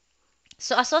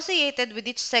 So associated with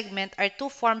each segment are two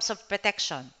forms of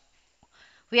protection.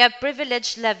 We have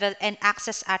privilege level and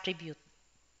access attribute.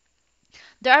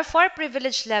 There are four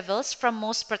privilege levels from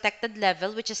most protected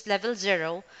level, which is level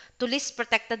 0, to least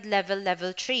protected level,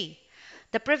 level 3.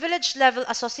 The privilege level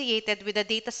associated with a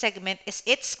data segment is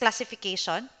its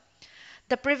classification.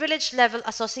 The privilege level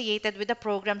associated with a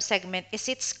program segment is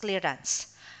its clearance.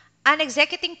 An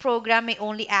executing program may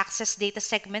only access data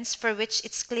segments for which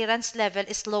its clearance level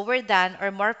is lower than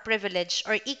or more privileged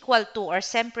or equal to or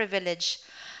same privilege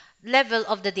level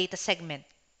of the data segment.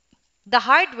 The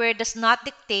hardware does not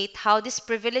dictate how these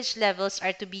privilege levels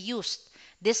are to be used.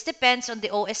 This depends on the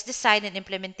OS design and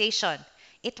implementation.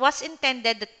 It was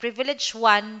intended that privilege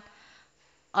 1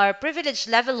 or privilege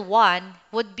level 1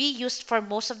 would be used for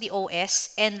most of the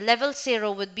OS, and level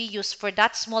 0 would be used for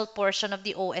that small portion of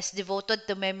the OS devoted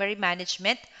to memory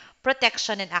management,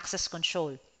 protection, and access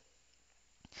control.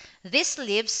 This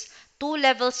leaves two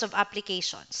levels of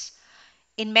applications.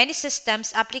 In many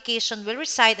systems, application will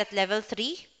reside at level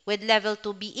 3, with level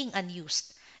 2 being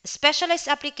unused. Specialized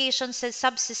applications and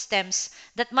subsystems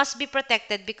that must be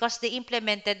protected because they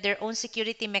implemented their own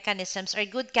security mechanisms are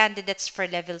good candidates for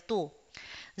level 2.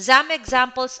 XAM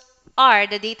examples are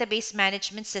the database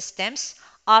management systems,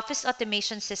 office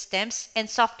automation systems, and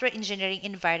software engineering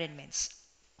environments.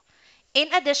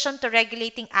 In addition to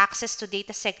regulating access to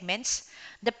data segments,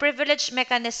 the privilege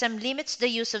mechanism limits the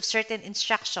use of certain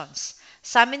instructions.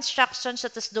 Some instructions,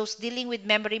 such as those dealing with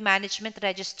memory management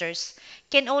registers,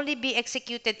 can only be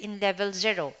executed in level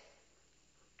 0.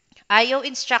 I/O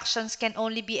instructions can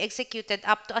only be executed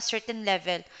up to a certain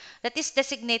level that is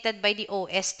designated by the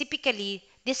OS. Typically,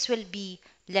 this will be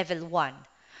level 1.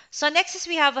 So next is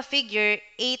we have a figure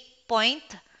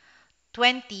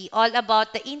 8.20 all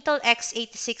about the Intel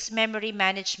x86 memory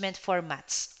management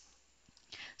formats.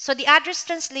 So the address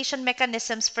translation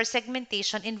mechanisms for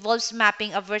segmentation involves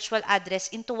mapping a virtual address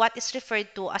into what is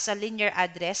referred to as a linear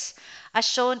address, as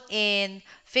shown in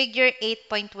figure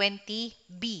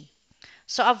 8.20b.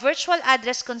 So a virtual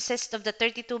address consists of the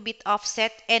 32-bit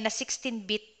offset and a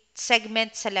 16-bit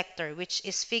segment selector, which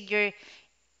is figure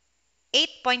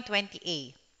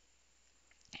 8.20a.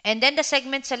 And then the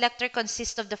segment selector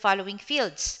consists of the following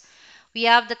fields. We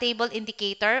have the table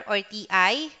indicator, or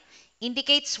TI,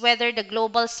 indicates whether the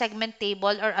global segment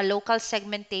table or a local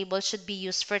segment table should be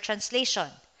used for translation.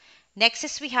 Next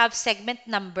is we have segment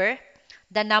number,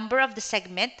 the number of the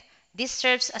segment. This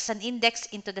serves as an index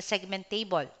into the segment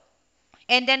table.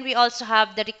 And then we also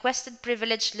have the requested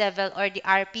privilege level, or the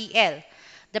RPL,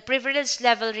 the privilege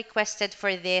level requested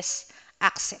for this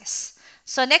access.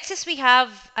 So next is we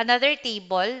have another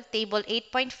table, table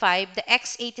 8.5, the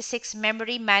x86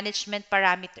 memory management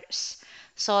parameters.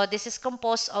 So this is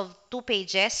composed of 2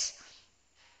 pages.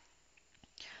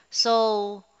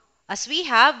 So as we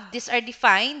have, these are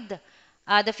defined.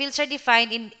 The fields are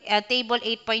defined in table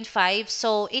 8.5.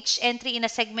 So each entry in a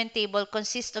segment table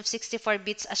consists of 64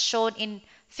 bits as shown in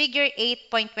figure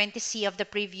 8.20c of the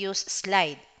previous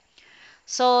slide.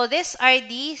 So these are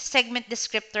the segment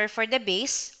descriptor for the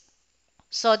base.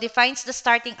 So defines the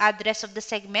starting address of the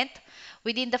segment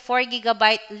within the 4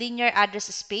 gigabyte linear address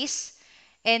space.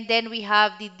 And then we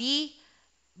have the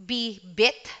DB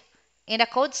bit. In a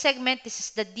code segment, this is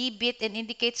the D bit and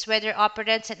indicates whether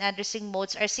operands and addressing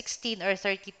modes are 16 or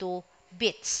 32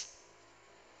 bits.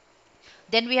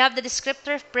 Then we have the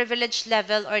descriptor privilege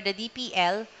level, or the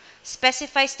DPL,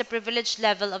 specifies the privilege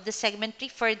level of the segment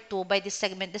referred to by the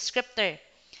segment descriptor.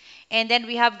 And then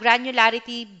we have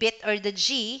granularity bit, or the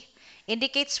G,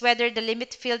 indicates whether the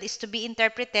limit field is to be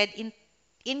interpreted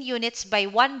in units by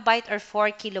 1 byte or 4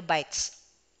 kilobytes.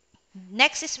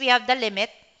 Next is we have the limit.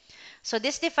 So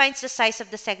this defines the size of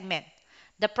the segment.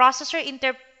 The processor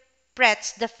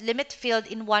interprets the limit field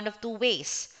in one of two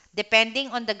ways, depending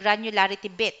on the granularity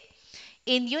bit.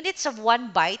 In units of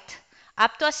 1 byte,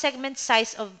 up to a segment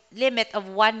size of limit of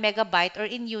 1 megabyte, or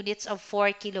in units of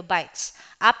 4 kilobytes,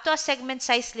 up to a segment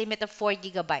size limit of 4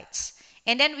 gigabytes.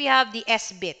 And then we have the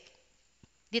S bit.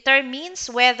 Determines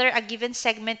whether a given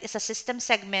segment is a system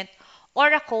segment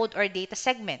or a code or data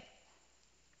segment.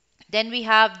 Then we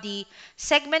have the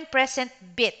segment present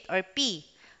bit or P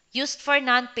used for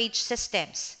non-page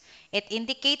systems. It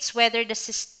indicates whether the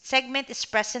segment is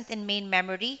present in main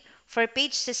memory. For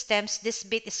page systems, this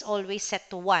bit is always set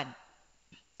to 1.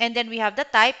 And then we have the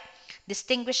type,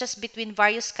 distinguishes between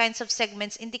various kinds of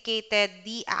segments indicated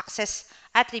the access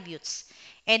attributes.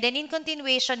 And then in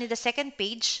continuation in the second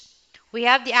page, we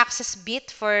have the access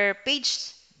bit for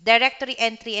page directory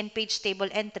entry and page table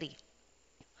entry.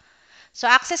 So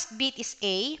access bit is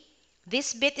A.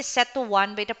 This bit is set to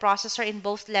 1 by the processor in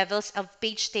both levels of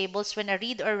page tables when a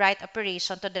read or write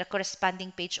operation to the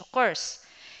corresponding page occurs.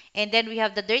 And then we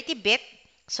have the dirty bit.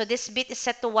 So this bit is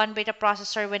set to 1 by the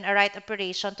processor when a write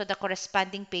operation to the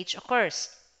corresponding page occurs.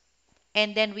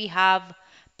 And then we have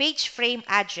page frame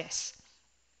address.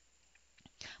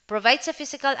 Provides a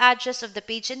physical address of the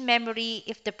page in memory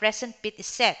if the present bit is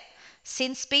set.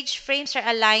 Since page frames are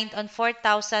aligned on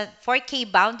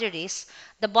 4K boundaries,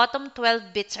 the bottom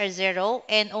 12 bits are 0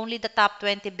 and only the top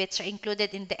 20 bits are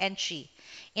included in the entry.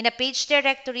 In a page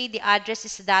directory, the address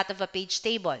is that of a page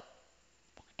table.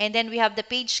 And then we have the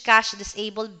page cache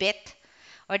disabled bit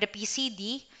or the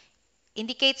PCD,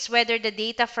 indicates whether the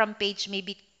data from page may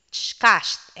be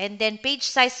cached. And then page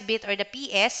size bit or the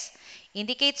PS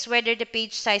indicates whether the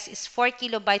page size is 4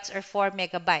 kilobytes or 4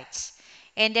 megabytes.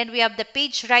 And then we have the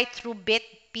page write-through bit,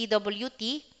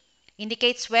 PWT,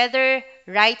 indicates whether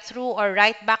write-through or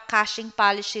write-back caching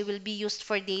policy will be used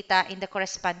for data in the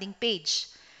corresponding page.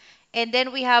 And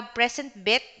then we have present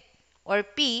bit, or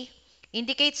P,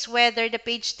 indicates whether the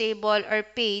page table or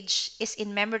page is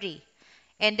in memory.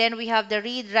 And then we have the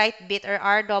read-write bit, or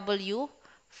RW,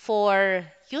 for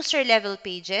user-level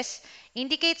pages,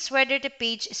 indicates whether the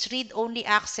page is read-only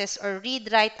access or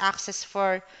read-write access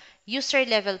for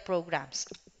user-level programs.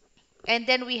 And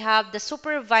then we have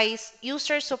the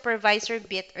user supervisor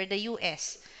bit, or the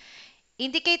US,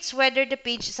 indicates whether the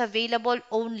page is available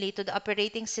only to the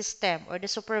operating system or the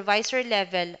supervisor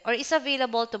level or is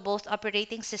available to both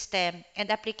operating system and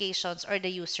applications or the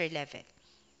user level.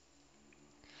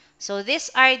 So these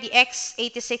are the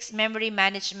x86 memory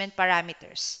management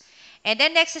parameters. And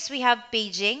then next is we have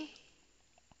paging.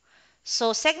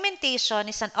 So segmentation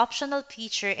is an optional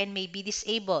feature and may be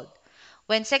disabled.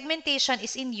 When segmentation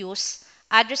is in use,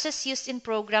 addresses used in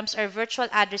programs are virtual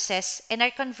addresses and are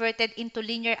converted into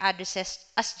linear addresses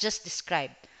as just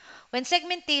described. When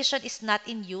segmentation is not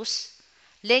in use,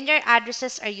 linear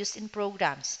addresses are used in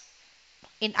programs.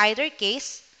 In either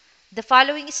case, the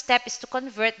following step is to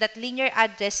convert that linear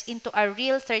address into a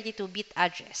real 32-bit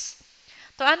address.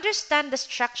 To understand the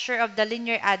structure of the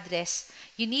linear address,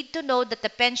 you need to know that the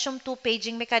Pentium 2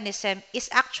 paging mechanism is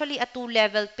actually a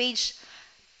two-level page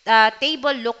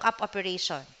table lookup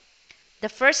operation. The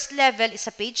first level is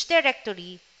a page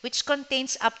directory which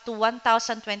contains up to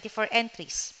 1024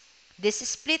 entries. This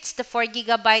splits the 4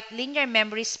 GB linear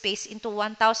memory space into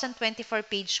 1024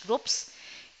 page groups,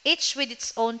 each with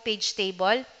its own page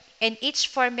table and each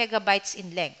 4 megabytes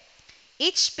in length.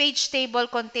 Each page table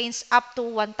contains up to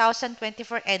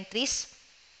 1024 entries.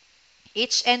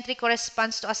 Each entry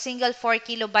corresponds to a single 4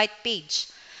 kilobyte page.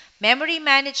 Memory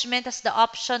management has the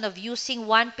option of using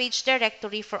one page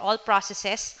directory for all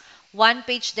processes, one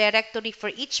page directory for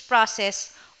each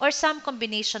process, or some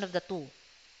combination of the two.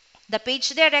 The page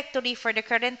directory for the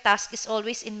current task is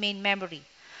always in main memory.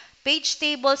 Page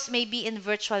tables may be in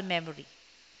virtual memory.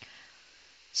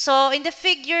 So in the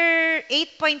figure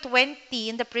 8.20,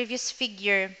 in the previous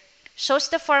figure, shows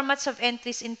the formats of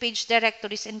entries in page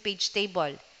directories and page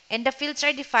table, and the fields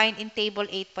are defined in table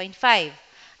 8.5.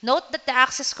 Note that the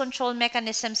access control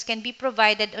mechanisms can be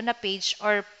provided on a page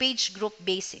or page group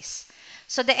basis.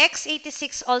 So the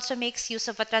x86 also makes use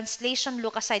of a translation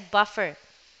look-aside buffer.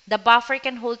 The buffer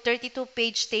can hold 32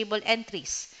 page table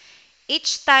entries.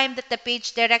 Each time that the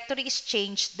page directory is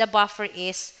changed, the buffer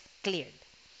is cleared.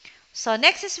 So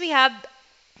next is we have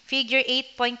figure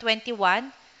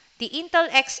 8.21, the Intel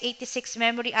x86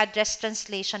 memory address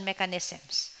translation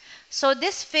mechanisms. So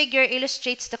this figure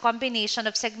illustrates the combination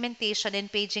of segmentation and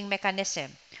paging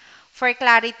mechanism. For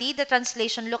clarity, the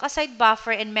translation look-aside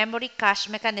buffer and memory cache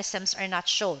mechanisms are not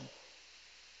shown.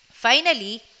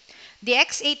 Finally, the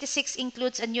x86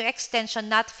 includes a new extension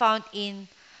not found in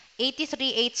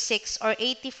 8386 or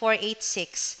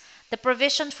 8486, the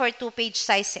provision for two page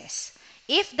sizes.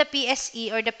 If the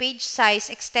PSE or the page size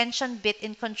extension bit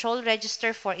in control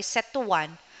register 4 is set to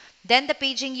 1, then the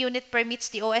paging unit permits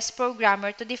the OS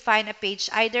programmer to define a page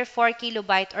either 4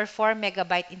 kilobyte or 4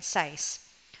 megabyte in size.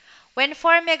 When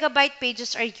 4 megabyte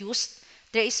pages are used,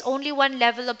 there is only one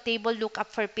level of table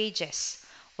lookup for pages.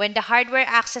 When the hardware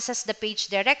accesses the page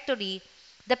directory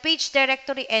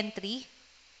entry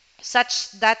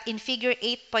such that in figure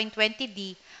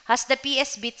 8.20d has the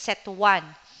PS bit set to 1.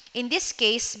 In this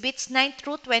case, bits 9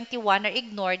 through 21 are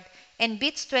ignored and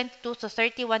bits 22 to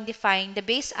 31 define the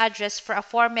base address for a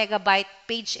 4 megabyte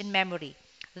page in memory.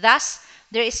 Thus,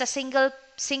 there is a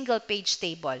single page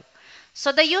table.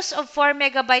 So the use of 4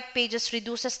 megabyte pages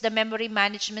reduces the memory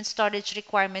management storage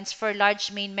requirements for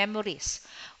large main memories.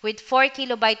 With 4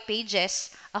 kilobyte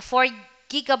pages, a 4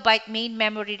 gigabyte main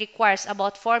memory requires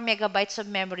about 4 megabytes of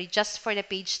memory just for the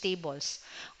page tables.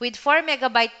 With 4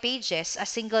 megabyte pages, a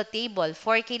single table,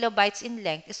 4 kilobytes in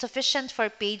length, is sufficient for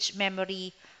page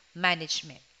memory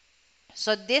management.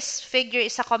 So this figure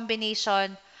is a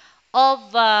combination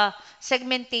of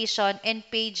segmentation and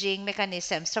paging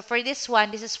mechanisms. So for this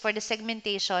one, this is for the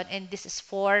segmentation and this is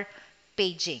for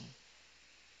paging.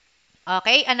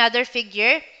 Okay, another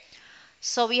figure.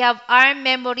 So we have ARM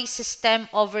memory system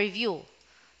overview.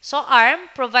 So ARM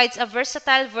provides a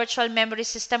versatile virtual memory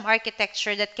system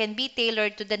architecture that can be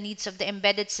tailored to the needs of the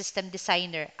embedded system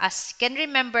designer. As you can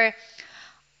remember,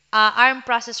 ARM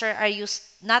processors are used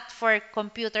not for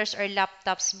computers or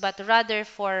laptops, but rather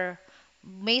for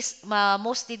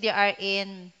mostly they are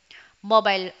in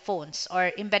mobile phones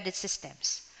or embedded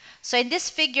systems. So in this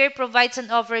figure provides an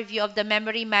overview of the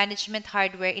memory management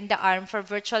hardware in the ARM for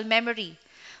virtual memory.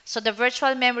 So the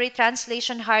virtual memory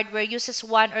translation hardware uses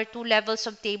one or two levels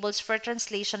of tables for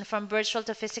translation from virtual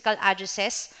to physical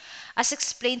addresses, as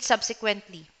explained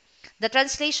subsequently. The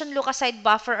translation look-aside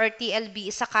buffer or TLB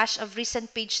is a cache of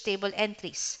recent page table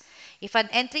entries. If an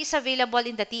entry is available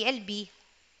in the TLB,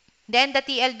 then the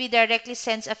TLB directly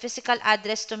sends a physical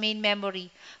address to main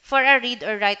memory for a read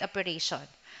or write operation.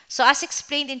 So as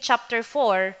explained in chapter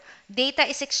 4, data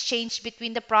is exchanged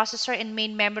between the processor and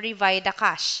main memory via the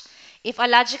cache. If a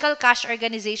logical cache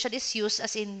organization is used,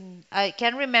 as in I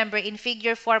can remember in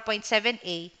figure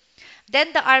 4.7a,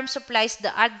 then the ARM supplies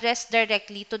the address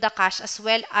directly to the cache as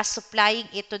well as supplying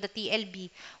it to the TLB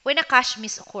when a cache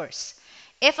miss occurs.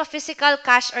 If a physical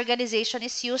cache organization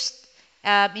is used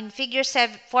in figure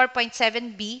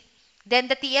 4.7b, then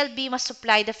the TLB must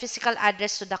supply the physical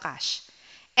address to the cache.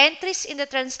 Entries in the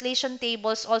translation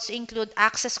tables also include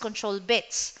access control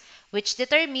bits, which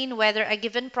determine whether a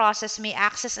given process may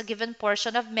access a given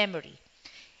portion of memory.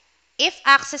 If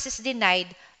access is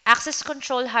denied, access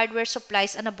control hardware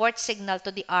supplies an abort signal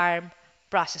to the ARM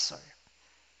processor.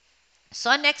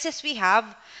 So next is we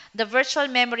have the virtual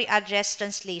memory address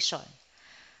translation.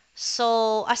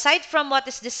 So aside from what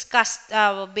is discussed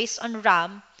based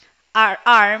on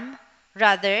ARM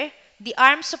rather, the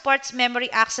ARM supports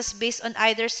memory access based on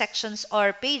either sections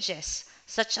or pages,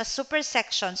 such as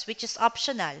supersections, which is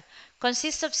optional,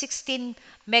 consists of 16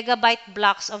 megabyte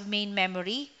blocks of main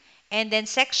memory, and then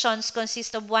sections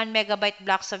consist of 1 megabyte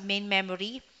blocks of main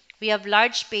memory. We have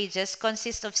large pages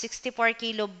consist of 64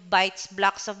 kilobytes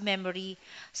blocks of memory.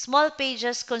 Small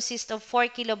pages consist of 4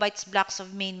 kilobytes blocks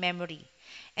of main memory.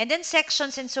 And then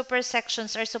sections and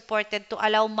supersections are supported to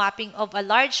allow mapping of a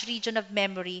large region of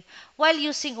memory while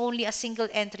using only a single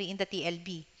entry in the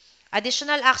TLB.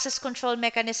 Additional access control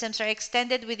mechanisms are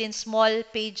extended within small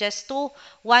pages to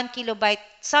 1 kilobyte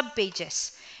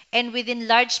subpages and within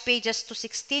large pages to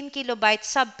 16 kilobyte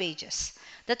subpages.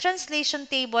 The translation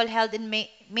table held in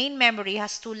main memory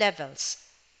has two levels.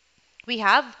 We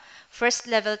have first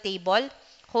level table,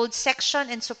 holds section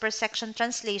and supersection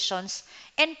translations,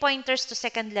 and pointers to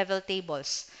second level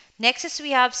tables. Next is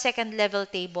we have second level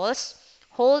tables,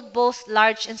 hold both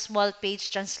large and small page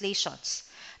translations.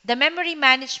 The Memory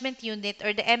Management Unit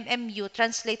or the MMU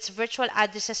translates virtual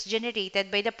addresses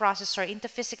generated by the processor into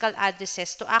physical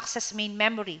addresses to access main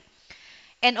memory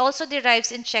and also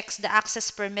derives and checks the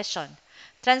access permission.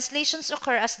 Translations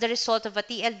occur as the result of a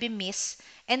TLB miss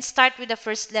and start with a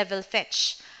first level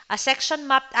fetch. A section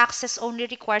mapped access only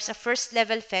requires a first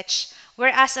level fetch,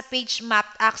 whereas a page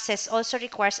mapped access also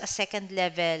requires a second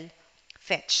level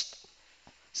fetch.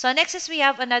 So next is we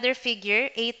have another figure,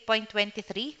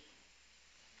 8.23.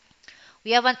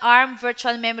 We have an ARM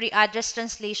virtual memory address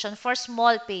translation for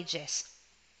small pages.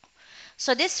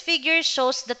 So this figure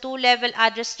shows the two-level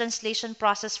address translation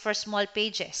process for small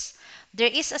pages. There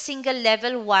is a single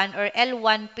level 1 or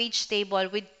L1 page table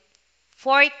with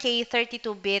 4K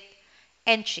 32-bit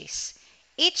entries.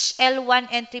 Each L1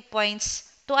 entry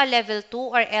points to a level 2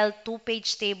 or L2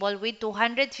 page table with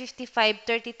 255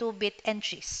 32-bit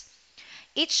entries.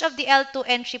 Each of the L2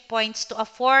 entry points to a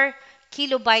 4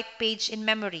 kilobyte page in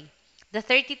memory. The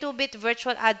 32-bit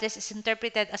virtual address is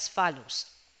interpreted as follows.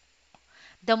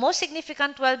 The most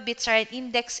significant 12 bits are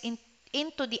indexed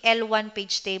into the L1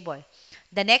 page table.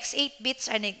 The next 8 bits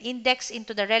are indexed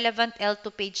into the relevant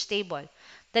L2 page table.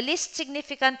 The least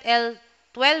significant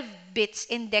 12 bits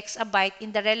index a byte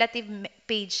in the relative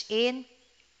page in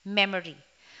memory.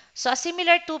 So a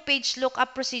similar two-page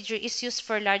lookup procedure is used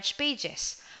for large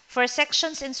pages. For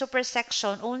sections and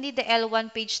supersection, only the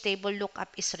L1 page table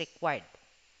lookup is required.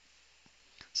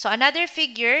 So another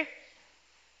figure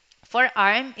for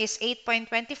ARM is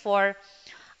 8.24,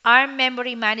 ARM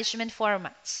memory management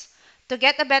formats. To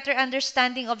get a better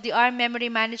understanding of the ARM memory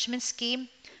management scheme,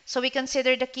 so we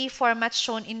consider the key formats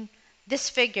shown in this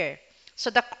figure. So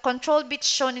the control bits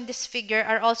shown in this figure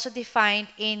are also defined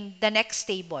in the next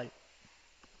table.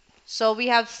 So we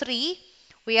have three.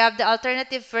 We have the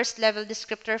alternative first level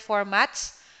descriptor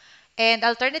formats and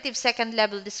alternative second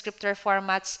level descriptor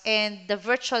formats and the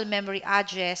virtual memory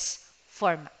address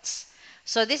formats.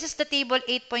 So this is the table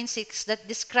 8.6 that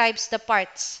describes the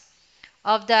parts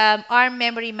of the ARM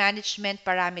memory management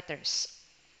parameters.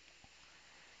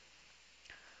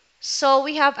 So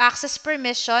we have access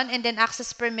permission and then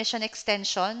access permission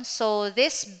extension. So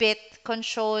this bit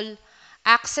control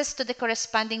access to the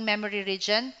corresponding memory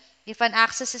region. If an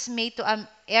access is made to an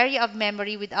area of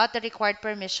memory without the required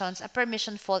permissions, a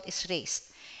permission fault is raised.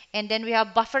 And then we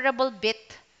have bufferable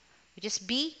bit, which is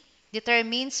B,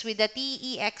 determines with the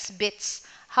TEX bits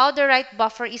how the right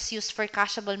buffer is used for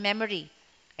cacheable memory.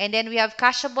 And then we have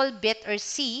cacheable bit, or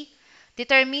C,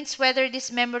 determines whether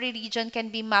this memory region can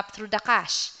be mapped through the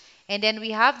cache. And then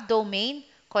we have domain,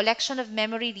 collection of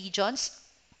memory regions.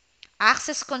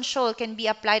 Access control can be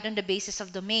applied on the basis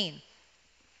of domain.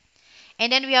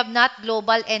 And then we have not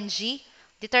global, NG,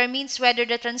 determines whether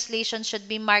the translation should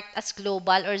be marked as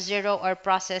global or 0 or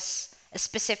process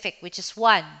specific, which is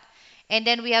 1. And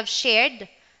then we have shared,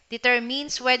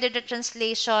 determines whether the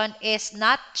translation is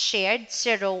not shared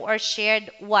 0 or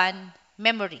shared 1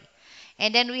 memory.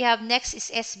 And then we have next is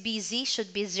SBZ,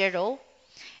 should be 0.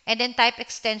 And then type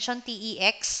extension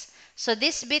TEX. So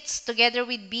these bits together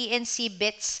with B and C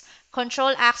bits control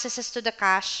accesses to the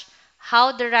cache,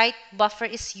 how the right buffer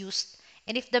is used,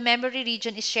 and if the memory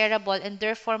region is shareable and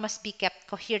therefore must be kept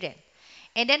coherent.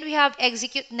 And then we have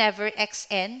execute never,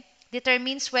 XN,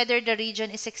 determines whether the region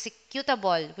is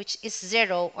executable, which is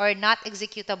 0, or not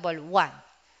executable, 1.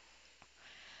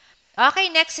 Okay,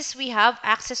 next is we have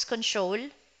access control.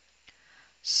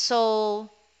 So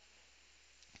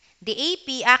the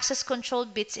AP access control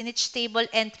bits in each table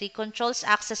entry controls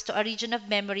access to a region of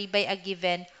memory by a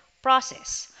given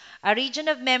process. A region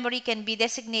of memory can be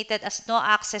designated as no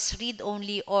access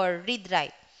read-only or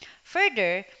read-write.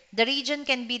 Further, the region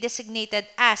can be designated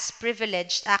as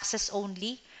privileged access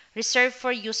only, reserved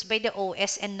for use by the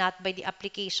OS and not by the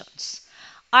applications.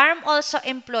 ARM also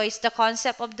employs the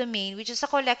concept of domain, which is a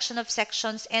collection of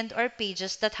sections and/or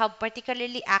pages that have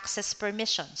particularly access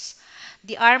permissions.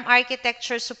 The ARM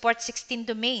architecture supports 16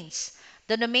 domains.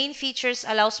 The domain features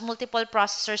allows multiple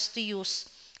processors to use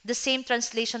the same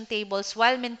translation tables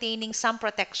while maintaining some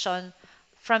protection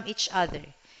from each other.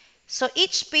 So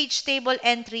each page table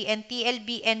entry and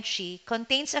TLB entry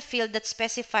contains a field that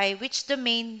specifies which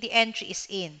domain the entry is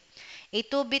in. A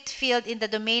 2-bit field in the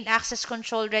domain access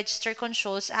control register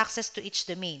controls access to each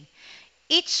domain.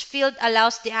 Each field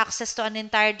allows the access to an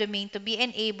entire domain to be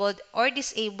enabled or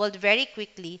disabled very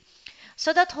quickly,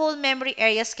 so that whole memory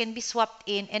areas can be swapped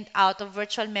in and out of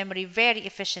virtual memory very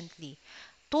efficiently.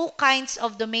 Two kinds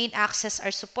of domain access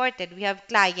are supported. We have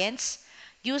clients,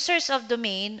 users of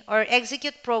domain, or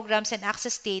execute programs and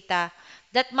access data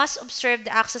that must observe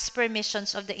the access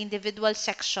permissions of the individual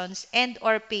sections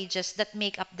and/or pages that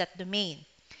make up that domain.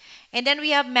 And then we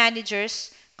have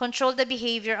managers, control the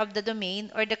behavior of the domain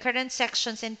or the current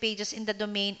sections and pages in the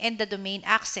domain and the domain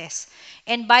access,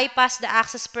 and bypass the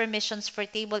access permissions for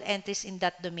table entries in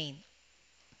that domain.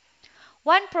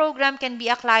 One program can be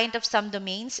a client of some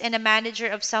domains and a manager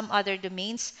of some other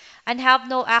domains and have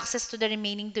no access to the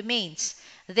remaining domains.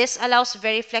 This allows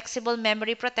very flexible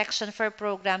memory protection for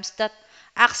programs that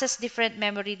access different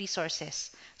memory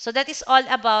resources. So that is all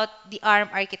about the ARM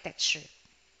architecture.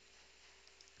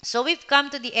 So we've come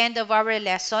to the end of our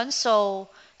lesson. So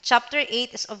chapter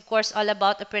 8 is of course all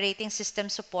about operating system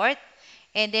support.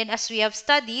 And then as we have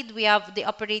studied, we have the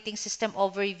operating system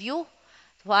overview.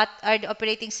 What are the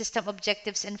operating system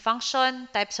objectives and function,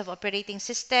 types of operating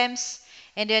systems.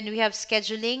 And then we have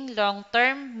scheduling, long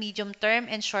term, medium term,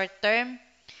 and short term.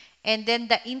 And then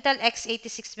the Intel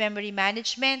x86 memory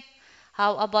management.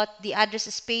 How about the address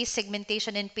space,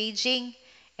 segmentation, and paging?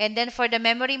 And then for the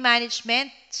memory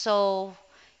management, so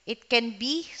it can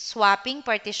be swapping,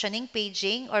 partitioning,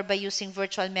 paging, or by using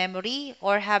virtual memory,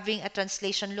 or having a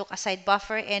translation look-aside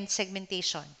buffer and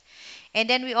segmentation. And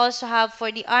then we also have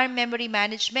for the ARM memory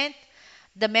management,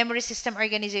 the memory system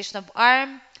organization of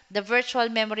ARM, the virtual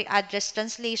memory address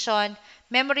translation,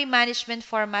 memory management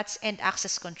formats, and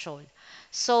access control.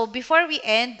 So before we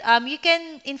end, you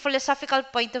can, in philosophical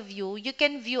point of view, you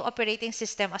can view operating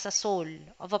system as a soul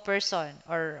of a person,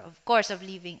 or of course of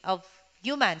living of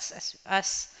humans,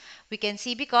 as we can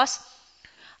see, because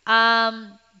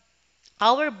um,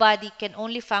 our body can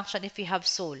only function if we have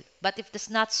soul. But if does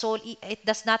not soul, it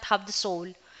does not have the soul.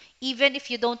 Even if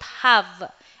you don't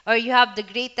have, or you have the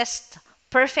greatest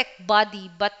perfect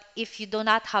body, but if you do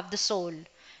not have the soul,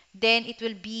 then it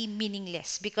will be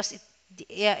meaningless because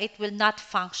yeah, it will not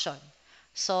function.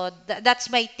 So that's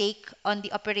my take on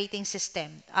the operating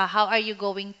system. How are you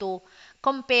going to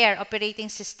compare operating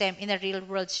system in a real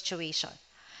world situation?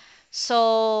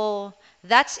 So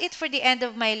that's it for the end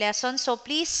of my lesson. So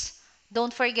please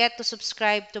don't forget to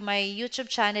subscribe to my YouTube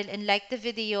channel and like the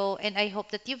video. And I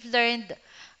hope that you've learned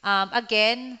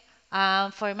again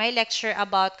for my lecture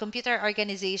about computer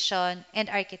organization and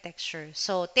architecture.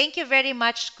 So thank you very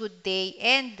much. Good day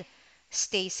and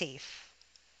stay safe.